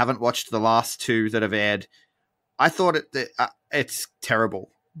 I haven't watched the last 2 that have aired. I thought it's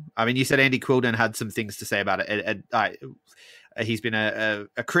terrible. I mean, you said Andy Quilden had some things to say about it. He's been a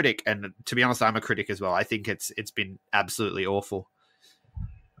critic, and to be honest, I'm a critic as well. I think it's been absolutely awful.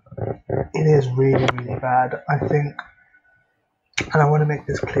 It is really, really bad. I think, and I want to make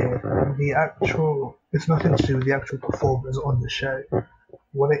this clear, it's nothing to do with the actual performers on the show.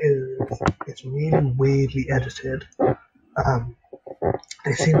 What it is, it's really weirdly edited.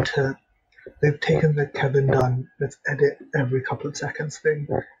 They've taken the Kevin Dunn, let's edit every couple of seconds thing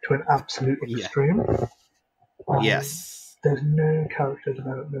to an absolute extreme. Yes. There's no character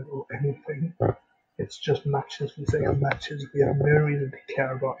development or anything. It's just matches for the sake of matches. We have no reason to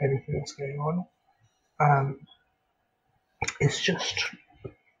care about anything that's going on. It's just,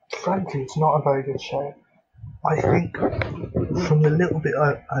 frankly, it's not a very good show. I think from the little bit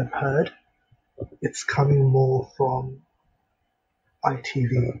I've heard, it's coming more from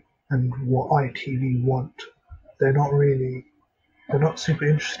ITV and what ITV want. They're not super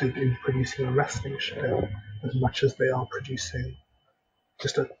interested in producing a wrestling show as much as they are producing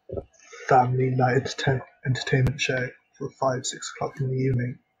just a family night entertainment show for 5-6 o'clock in the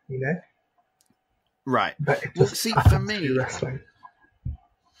evening, you know? Right. But it Well, just see, happens for to me, be wrestling.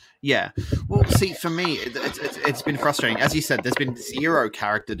 Yeah. Well, see, for me, it's been frustrating. As you said, there's been 0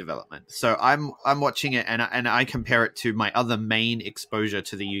 character development. So I'm watching it and I compare it to my other main exposure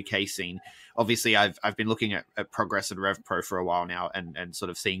to the UK scene. Obviously, I've been looking at Progress and Rev Pro for a while now and sort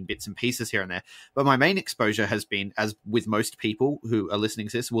of seeing bits and pieces here and there. But my main exposure has been, as with most people who are listening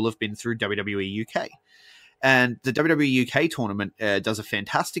to this, will have been through WWE UK. And the WWE UK tournament does a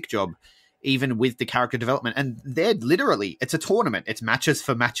fantastic job even with the character development. And they're literally, it's a tournament. It's matches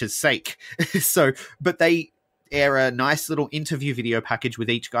for matches' sake. But they air a nice little interview video package with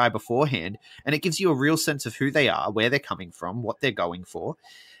each guy beforehand, and it gives you a real sense of who they are, where they're coming from, what they're going for.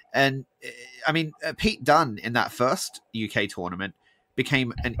 And I mean, Pete Dunne in that first UK tournament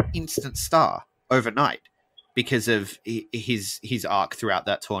became an instant star overnight because of his arc throughout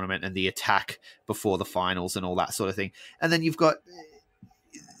that tournament and the attack before the finals and all that sort of thing. And then you've got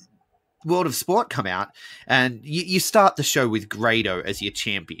World of Sport come out, and you start the show with Grado as your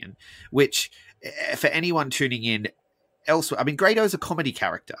champion, which for anyone tuning in, elsewhere. I mean, Grado's a comedy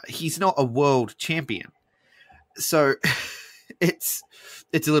character. He's not a world champion. So it's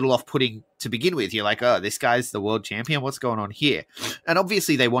a little off-putting to begin with. You're like, oh, this guy's the world champion. What's going on here? And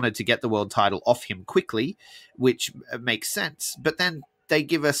obviously they wanted to get the world title off him quickly, which makes sense. But then they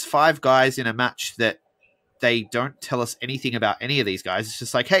give us 5 guys in a match that they don't tell us anything about any of these guys. It's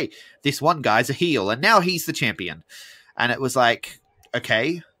just like, hey, this one guy's a heel, and now he's the champion. And it was like,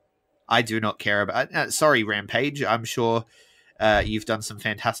 okay, I do not care about sorry, Rampage. I'm sure you've done some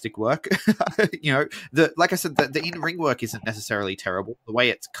fantastic work. You know, like I said, the in-ring work isn't necessarily terrible. The way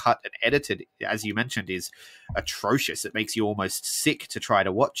it's cut and edited, as you mentioned, is atrocious. It makes you almost sick to try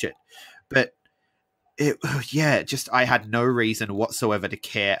to watch it. But I had no reason whatsoever to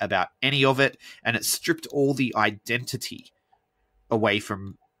care about any of it, and it stripped all the identity away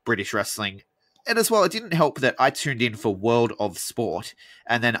from British wrestling. And as well, it didn't help that I tuned in for World of Sport,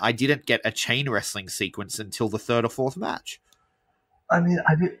 and then I didn't get a chain wrestling sequence until the 3rd or 4th match. I mean,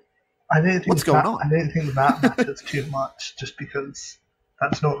 I don't think what's going on? I don't think that matters too much, just because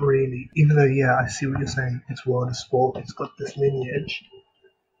that's not really. Even though, yeah, I see what you're saying. It's World of Sport. It's got this lineage.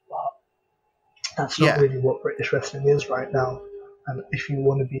 That's not really what British wrestling is right now. And if you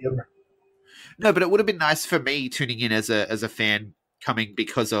want to be a... No, but it would have been nice for me tuning in as a fan coming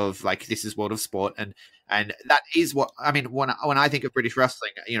because of, like, this is World of Sport. And that is what... I mean, when I think of British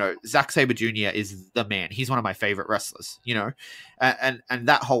wrestling, you know, Zack Sabre Jr. is the man. He's one of my favorite wrestlers, you know. And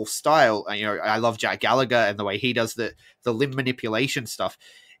that whole style, you know, I love Jack Gallagher and the way he does the limb manipulation stuff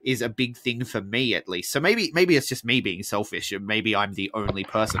is a big thing for me, at least. So maybe it's just me being selfish, and maybe I'm the only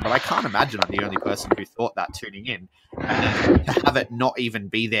person, but I can't imagine I'm the only person who thought that tuning in. And then to have it not even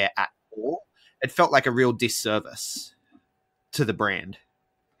be there at all, it felt like a real disservice to the brand.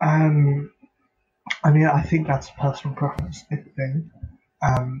 I mean, I think that's a personal preference thing.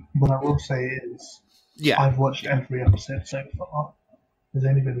 What I will say is, I've watched every episode so far. There's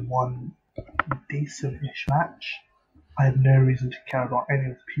only been one decent-ish match. I have no reason to care about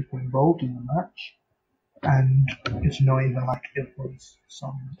any of the people involved in the match, and it's not even like it was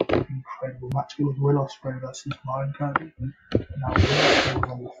some incredible match. It was Will Ospreay versus Ryan Kirby. Now, Will Ospreay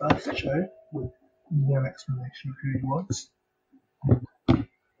was on the first show with no explanation of who he was.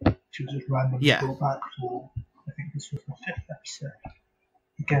 She was just randomly brought back for, I think this was the 5th episode.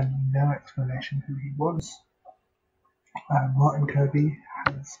 Again, no explanation who he was. Martin Kirby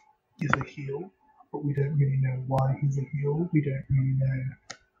is a heel, but we don't really know why he's a heel. We don't even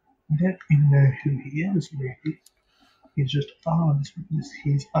know who he is, really. He's just,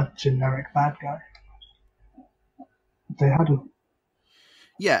 he's a generic bad guy. They had a...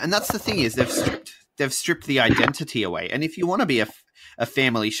 Yeah, and that's the thing, is they've stripped the identity away. And if you want to be a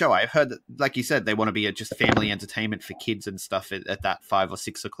family show, I've heard that, like you said, they want to be just family entertainment for kids and stuff at that 5 or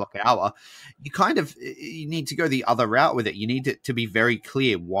 6 o'clock hour. You need to go the other route with it. You need it to be very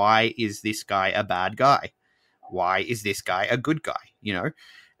clear. Why is this guy a bad guy? Why is this guy a good guy? You know,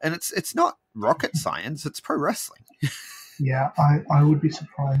 and it's not rocket science. It's pro wrestling. Yeah, I would be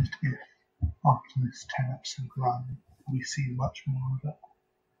surprised if after this 10 episode run we see much more of it.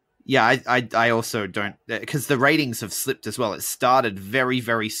 Yeah, I also don't, because the ratings have slipped as well. It started very,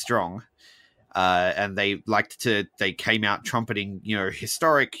 very strong, and they came out trumpeting, you know,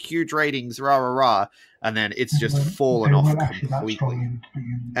 historic, huge ratings, rah, rah, rah, and then it's just fallen off completely.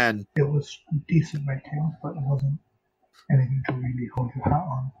 And it was decent ratings, but it wasn't anything to really hold your hat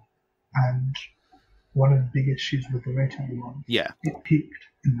on. And one of the big issues with the rating was, it peaked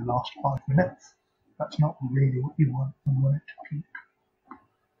in the last 5 minutes. That's not really what you want. You want it to peak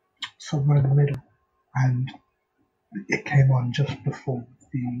somewhere in the middle, and it came on just before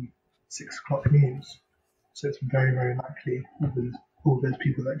the 6 o'clock news, so it's very, very likely all those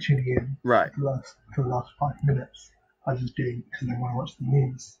people that are tuning in for the last 5 minutes are just doing it because they want to watch the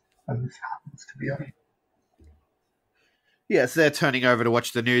news, and this happens to be on. Yeah, so they're turning over to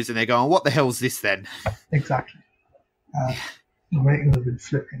watch the news, and they're going, what the hell's this then? Exactly. The ratings have been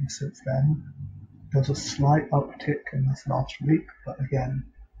slipping since then. There's a slight uptick in this last week, but again,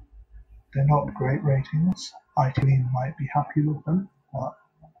 they're not great ratings. ITV might be happy with them, but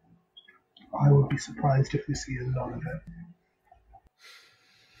I would be surprised if we see a lot of it.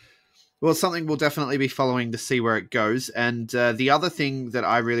 Well, something we'll definitely be following to see where it goes. And the other thing that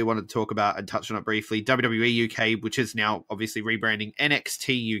I really wanted to talk about and touch on it briefly, WWE UK, which is now obviously rebranding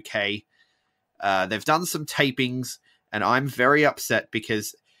NXT UK. They've done some tapings, and I'm very upset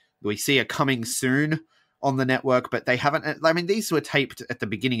because we see a coming soon on the network, but they haven't. I mean, these were taped at the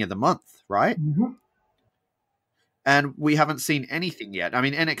beginning of the month, right? Mm-hmm. And we haven't seen anything yet. I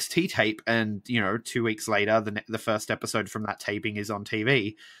mean, NXT tape, and 2 weeks later, the first episode from that taping is on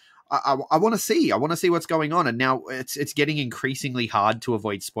TV. I want to see. I want to see what's going on. And now it's getting increasingly hard to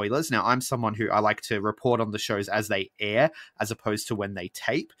avoid spoilers. Now, I'm someone who I like to report on the shows as they air, as opposed to when they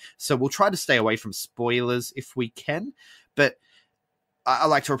tape. So we'll try to stay away from spoilers if we can. But I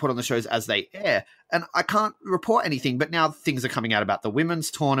like to report on the shows as they air. And I can't report anything. But now things are coming out about the women's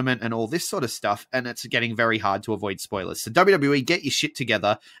tournament and all this sort of stuff. And it's getting very hard to avoid spoilers. So WWE, get your shit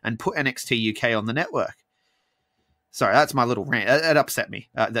together and put NXT UK on the network. Sorry, that's my little rant. It upset me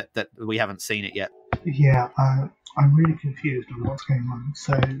that we haven't seen it yet. Yeah, I'm really confused on what's going on.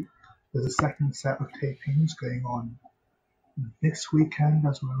 So there's a second set of tapings going on this weekend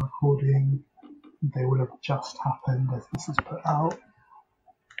as we're recording. They will have just happened as this is put out,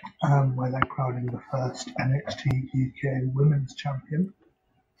 where they're crowning the first NXT UK Women's Champion.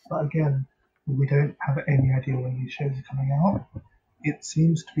 But again, we don't have any idea when these shows are coming out. It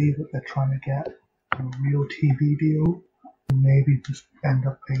seems to be that they're trying to get a real TV deal, maybe just end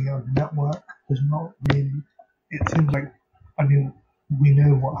up paying it on the network. There's not really. It seems like, I mean, we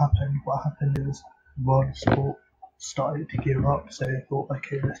know what happened. What happened is World Sport started to gear up, so they thought,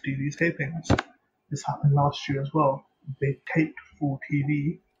 okay, let's do these tapings. This happened last year as well. They taped for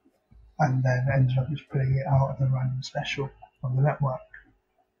TV and then ended up just putting it out as a random special on the network.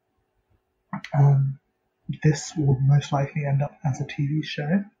 This will most likely end up as a TV show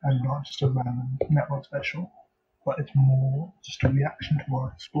and not just a random network special, but it's more just a reaction to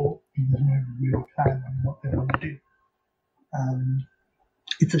World Sport, and there's no real plan on what they want to do.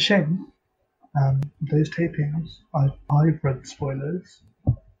 It's a shame. Those tapings, I've read the spoilers.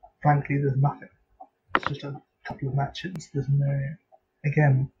 Frankly, there's nothing. It's just a couple of matches. There's no,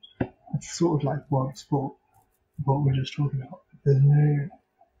 again, it's sort of like World Sport, what we're just talking about. There's no,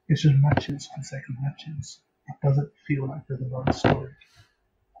 it's just matches for the sake of matches. It doesn't feel like there's a lot of story.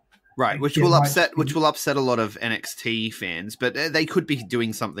 Right, which will upset a lot of NXT fans, but they could be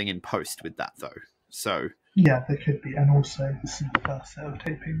doing something in post with that though. So yeah, they could be, and also this is the first set of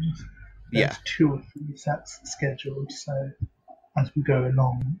tapings. There's 2 or 3 sets scheduled, so as we go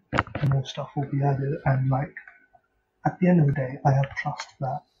along, more stuff will be added. And like at the end of the day, I have trust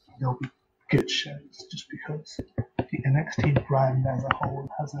that there'll be good shows, just because the NXT brand as a whole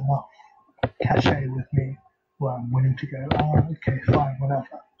has enough cachet with me where I'm willing to go, okay, fine,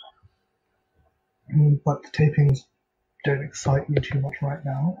 whatever. But the tapings don't excite me too much right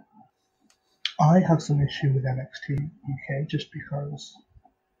now. I have some issue with NXT UK just because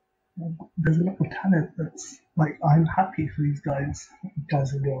there's a lot of talent that's, like, I'm happy for these guys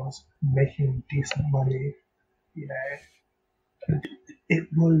and girls making decent money, you know.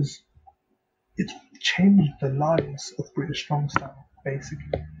 It's changed the lives of British Strong Style,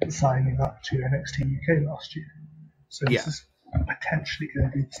 basically, signing up to NXT UK last year. So this is potentially going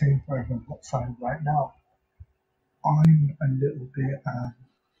to do the same for everyone that's signed right now. I'm a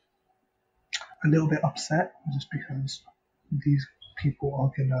little bit upset just because these people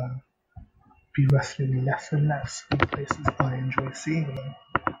are going to be wrestling less and less in the places I enjoy seeing them,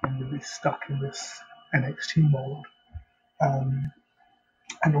 and they'll be stuck in this NXT mold.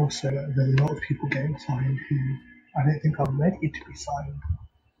 And also, there's a lot of people getting signed who I don't think are ready to be signed.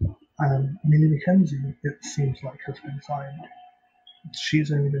 Millie McKenzie, it seems like, has been signed.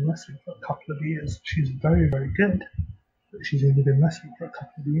 She's only been wrestling for a couple of years. She's very, very good, but she's only been wrestling for a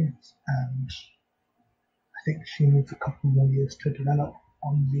couple of years, and I think she needs a couple more years to develop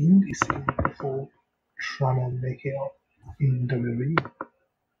on the indie scene before trying to make it up in WWE.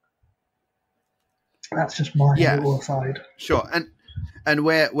 That's just my little aside. Sure, and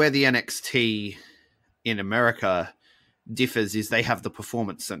where the NXT in America differs is they have the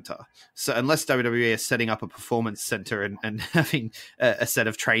performance center. So unless WWE is setting up a performance center and having a set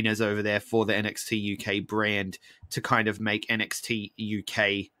of trainers over there for the NXT UK brand to kind of make NXT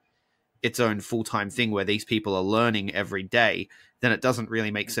UK its own full-time thing where these people are learning every day, then it doesn't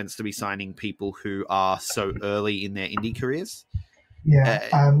really make sense to be signing people who are so early in their indie careers. Yeah,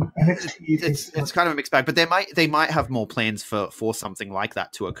 NXT it's kind of a mixed bag, but they might have more plans for something like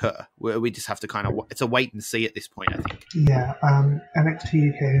that to occur. We just have to kind of, it's a wait and see at this point, I think. Yeah,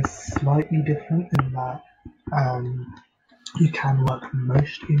 NXT UK is slightly different in that you can work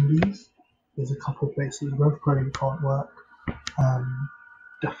most indies. There's a couple of places. Rev Pro you can't work.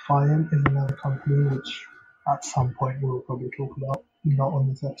 Defiant is another company which at some point we'll probably talk about, not on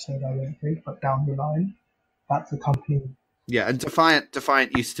this episode I don't think, but down the line. That's a company. Yeah, and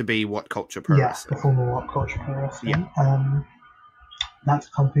Defiant used to be What Culture Pro Wrestling. Yeah, the former What Culture Pro Wrestling. Yeah. That's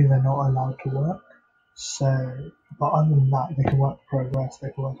a company they're not allowed to work. So, but other than that, they can work Progress, they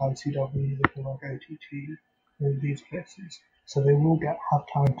can work ICW, they can work OTT, all these places. So they will have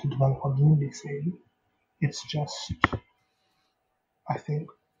time to develop on the indie scene. It's just, I think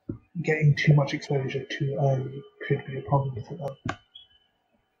getting too much exposure too early could be a problem for them.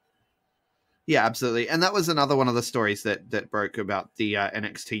 Yeah, absolutely. And that was another one of the stories that broke about the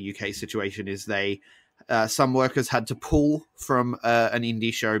NXT UK situation is some workers had to pull from an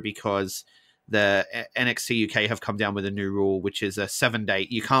indie show because the NXT UK have come down with a new rule, which is a 7-day.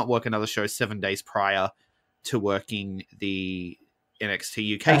 You can't work another show 7 days prior to working the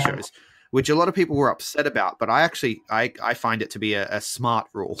NXT UK shows, which a lot of people were upset about. But I find it to be a smart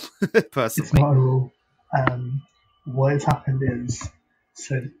rule, personally. It's not a rule. What has happened is,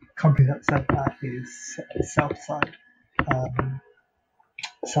 so the company that said that is Southside.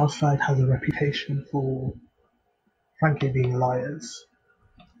 Southside has a reputation for, frankly, being liars.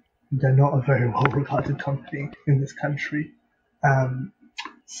 They're not a very well-regarded company in this country.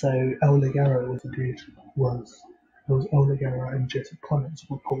 So El Ligero was it was El Ligero and Joseph Connors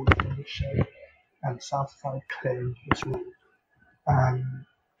were pulled from the show, and Southside claimed this rule.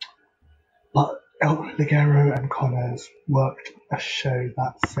 But El Ligero and Connors worked a show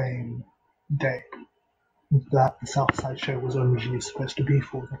that same day that the Southside show was originally supposed to be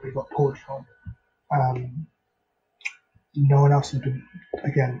for, that they got pulled from. No one else has been,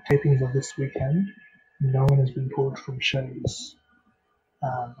 again, tapings of this weekend, no one has been pulled from shows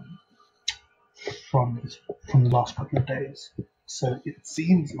from the last couple of days. So it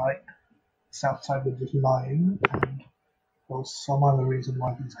seems like Southside were just lying, and there was some other reason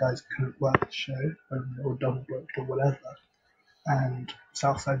why these guys couldn't work the show, or double booked or whatever. And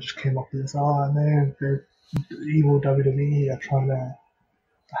Southside just came up with this, no, the evil WWE are trying to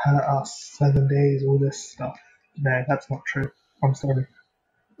hurt us 7 days, all this stuff. No, that's not true. I'm sorry.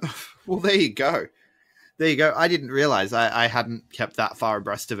 Well, there you go. There you go. I didn't realize I hadn't kept that far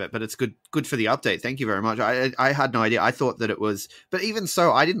abreast of it, but it's good for the update. Thank you very much. I had no idea. I thought that it was, but even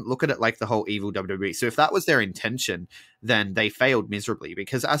so, I didn't look at it like the whole evil WWE. So if that was their intention, then they failed miserably,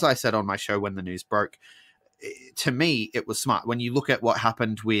 because as I said on my show when the news broke, to me, it was smart. When you look at what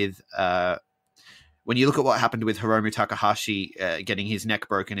happened with Hiromu Takahashi getting his neck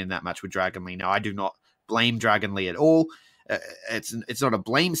broken in that match with Dragon Lee. Now, I do not blame Dragon Lee at all. It's not a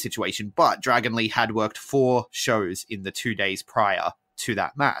blame situation, but Dragon Lee had worked 4 shows in the 2 days prior to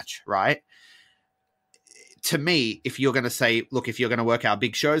that match, right? To me, if you're going to say, look, if you're going to work our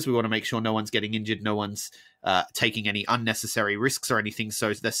big shows, we want to make sure no one's getting injured, no one's taking any unnecessary risks or anything.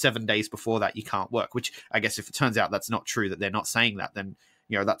 So the 7 days before that, you can't work, which I guess if it turns out that's not true, that they're not saying that, then,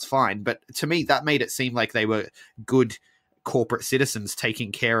 that's fine. But to me, that made it seem like they were good corporate citizens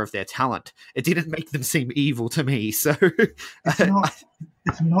taking care of their talent. It didn't make them seem evil to me. So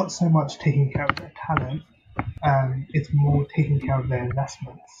it's not so much taking care of their talent, it's more taking care of their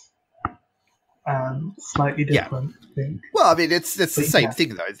investments. Slightly different, I think. Well, I mean, it's the same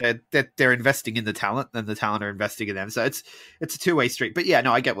thing though. They're investing in the talent, and the talent are investing in them. So it's a two-way street. But yeah,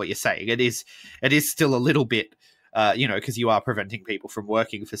 no, I get what you're saying. It is still a little bit, because you are preventing people from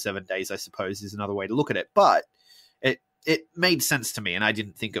working for 7 days, I suppose, is another way to look at it. But it made sense to me, and I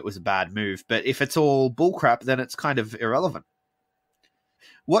didn't think it was a bad move. But if it's all bullcrap, then it's kind of irrelevant.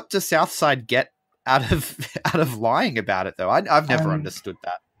 What does Southside get out of lying about it, though? I've never understood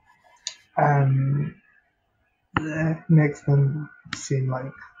that. That makes them seem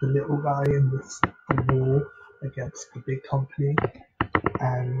like the little guy in the war against the big company,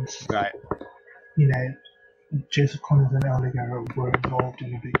 and right. Joseph Connors and El Ligero were involved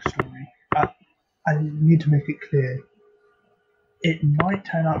in a big story. I need to make it clear, it might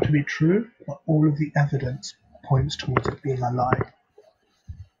turn out to be true, but all of the evidence points towards it being a lie.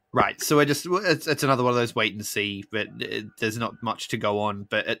 Right, so it's another one of those wait and see, but there's not much to go on,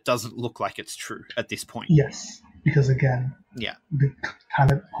 but it doesn't look like it's true at this point. Yes, because again, the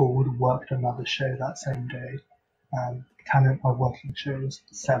talent pool worked another show that same day. Talent are working shows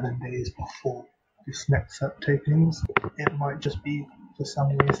 7 days before this next set of tapings. It might just be, for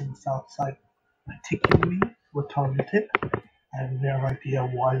some reason, Southside particularly were targeted, and no idea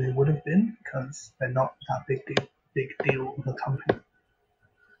why they would have been, because they're not that big deal of a company.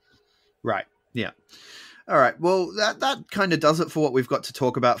 Right. Yeah. All right. Well, that kind of does it for what we've got to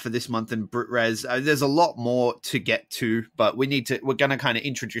talk about for this month in BritWres. There's a lot more to get to, but we're going to kind of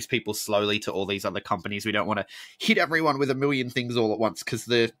introduce people slowly to all these other companies. We don't want to hit everyone with a million things all at once, because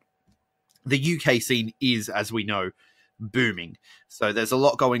the UK scene is, as we know, booming. So there's a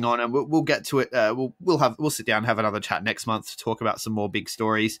lot going on, and we'll get to it. We'll sit down and have another chat next month to talk about some more big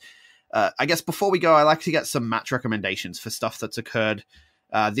stories. I guess before we go, I like to get some match recommendations for stuff that's occurred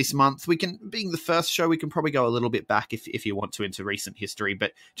this month. We can, being the first show, we can probably go a little bit back if you want to into recent history,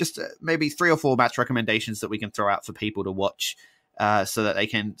 but just maybe 3 or 4 match recommendations that we can throw out for people to watch so that they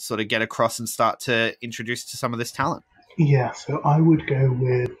can sort of get across and start to introduce to some of this talent. Yeah, so I would go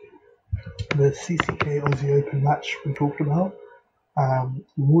with the CCK Aussie Open match we talked about,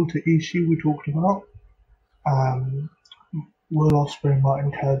 Walter Ishii we talked about, Will Ospreay and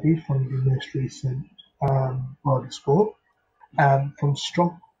Martin Kirby from the most recent World of Sport. From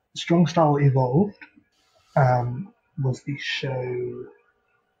Strong Style Evolved was the show,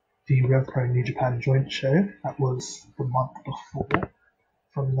 the Rev Pro New Japan joint show. That was the month before.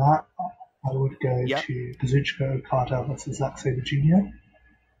 From that, I would go to Kazuchika Okada versus Zack Sabre Jr.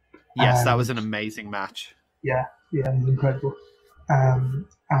 Yes, that was an amazing match. Yeah, it was incredible. And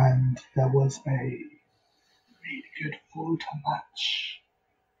there was a really good Volta match.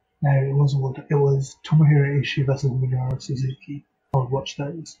 No, it wasn't Volta. It was Tomohiro Ishii versus Minoru Suzuki. I would watch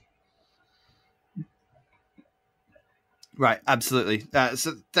those. Right, absolutely.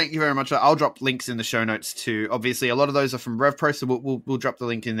 So thank you very much. I'll drop links in the show notes too. Obviously, a lot of those are from Rev Pro, so we'll drop the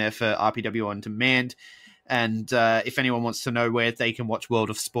link in there for RPW On Demand. And if anyone wants to know where they can watch World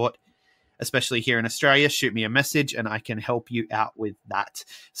of Sport, especially here in Australia, shoot me a message and I can help you out with that.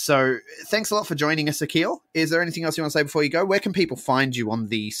 So thanks a lot for joining us, Aqeel. Is there anything else you want to say before you go? Where can people find you on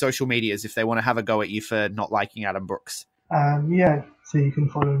the social medias if they want to have a go at you for not liking Adam Brooks? Yeah, so you can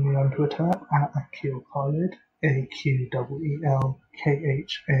follow me on Twitter at Aqeel Khalid, AQEELKHALID.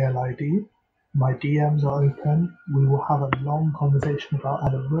 My DMs are open. We will have a long conversation about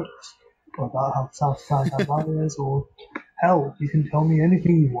Adam Brooks, or about how Southside is, or hell, you can tell me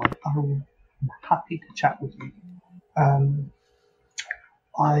anything you want. I'm happy to chat with you.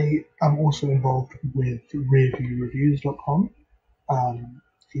 I am also involved with Revews.com,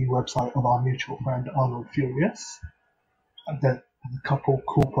 the website of our mutual friend Arnold Furious. There's a couple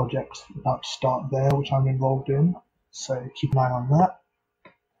cool projects about to start there, which I'm involved in, so keep an eye on that.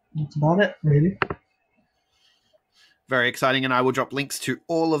 That's about it, really. Very exciting, and I will drop links to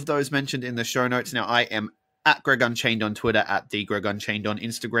all of those mentioned in the show notes. Now, I am at Greg Unchained on Twitter, at the Greg Unchained on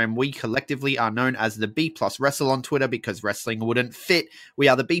Instagram. We collectively are known as the B Plus Wrestle on Twitter because wrestling wouldn't fit. We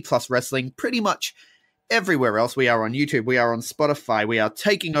are the B Plus Wrestling pretty much everywhere else. We are on YouTube. We are on Spotify. We are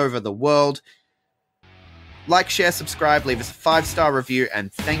taking over the world. Like, share, subscribe, leave us a 5-star review,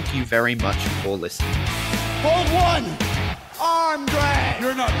 and thank you very much for listening. Hold one! Arm drag!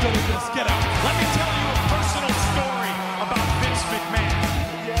 You're not good at this. Get out. Let me tell you a personal story about Vince McMahon.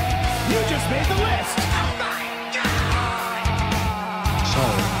 You just made the list! So,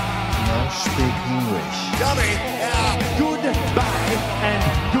 no speak English. Dummy! Goodbye and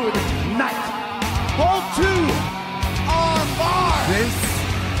good night. Hold two! Arm bar! This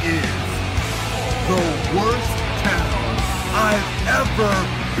is the worst town I've ever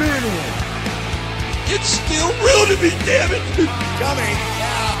been in. It's still real to me, damn it! Dummy!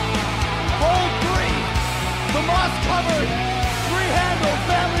 Hold three! The moss covered!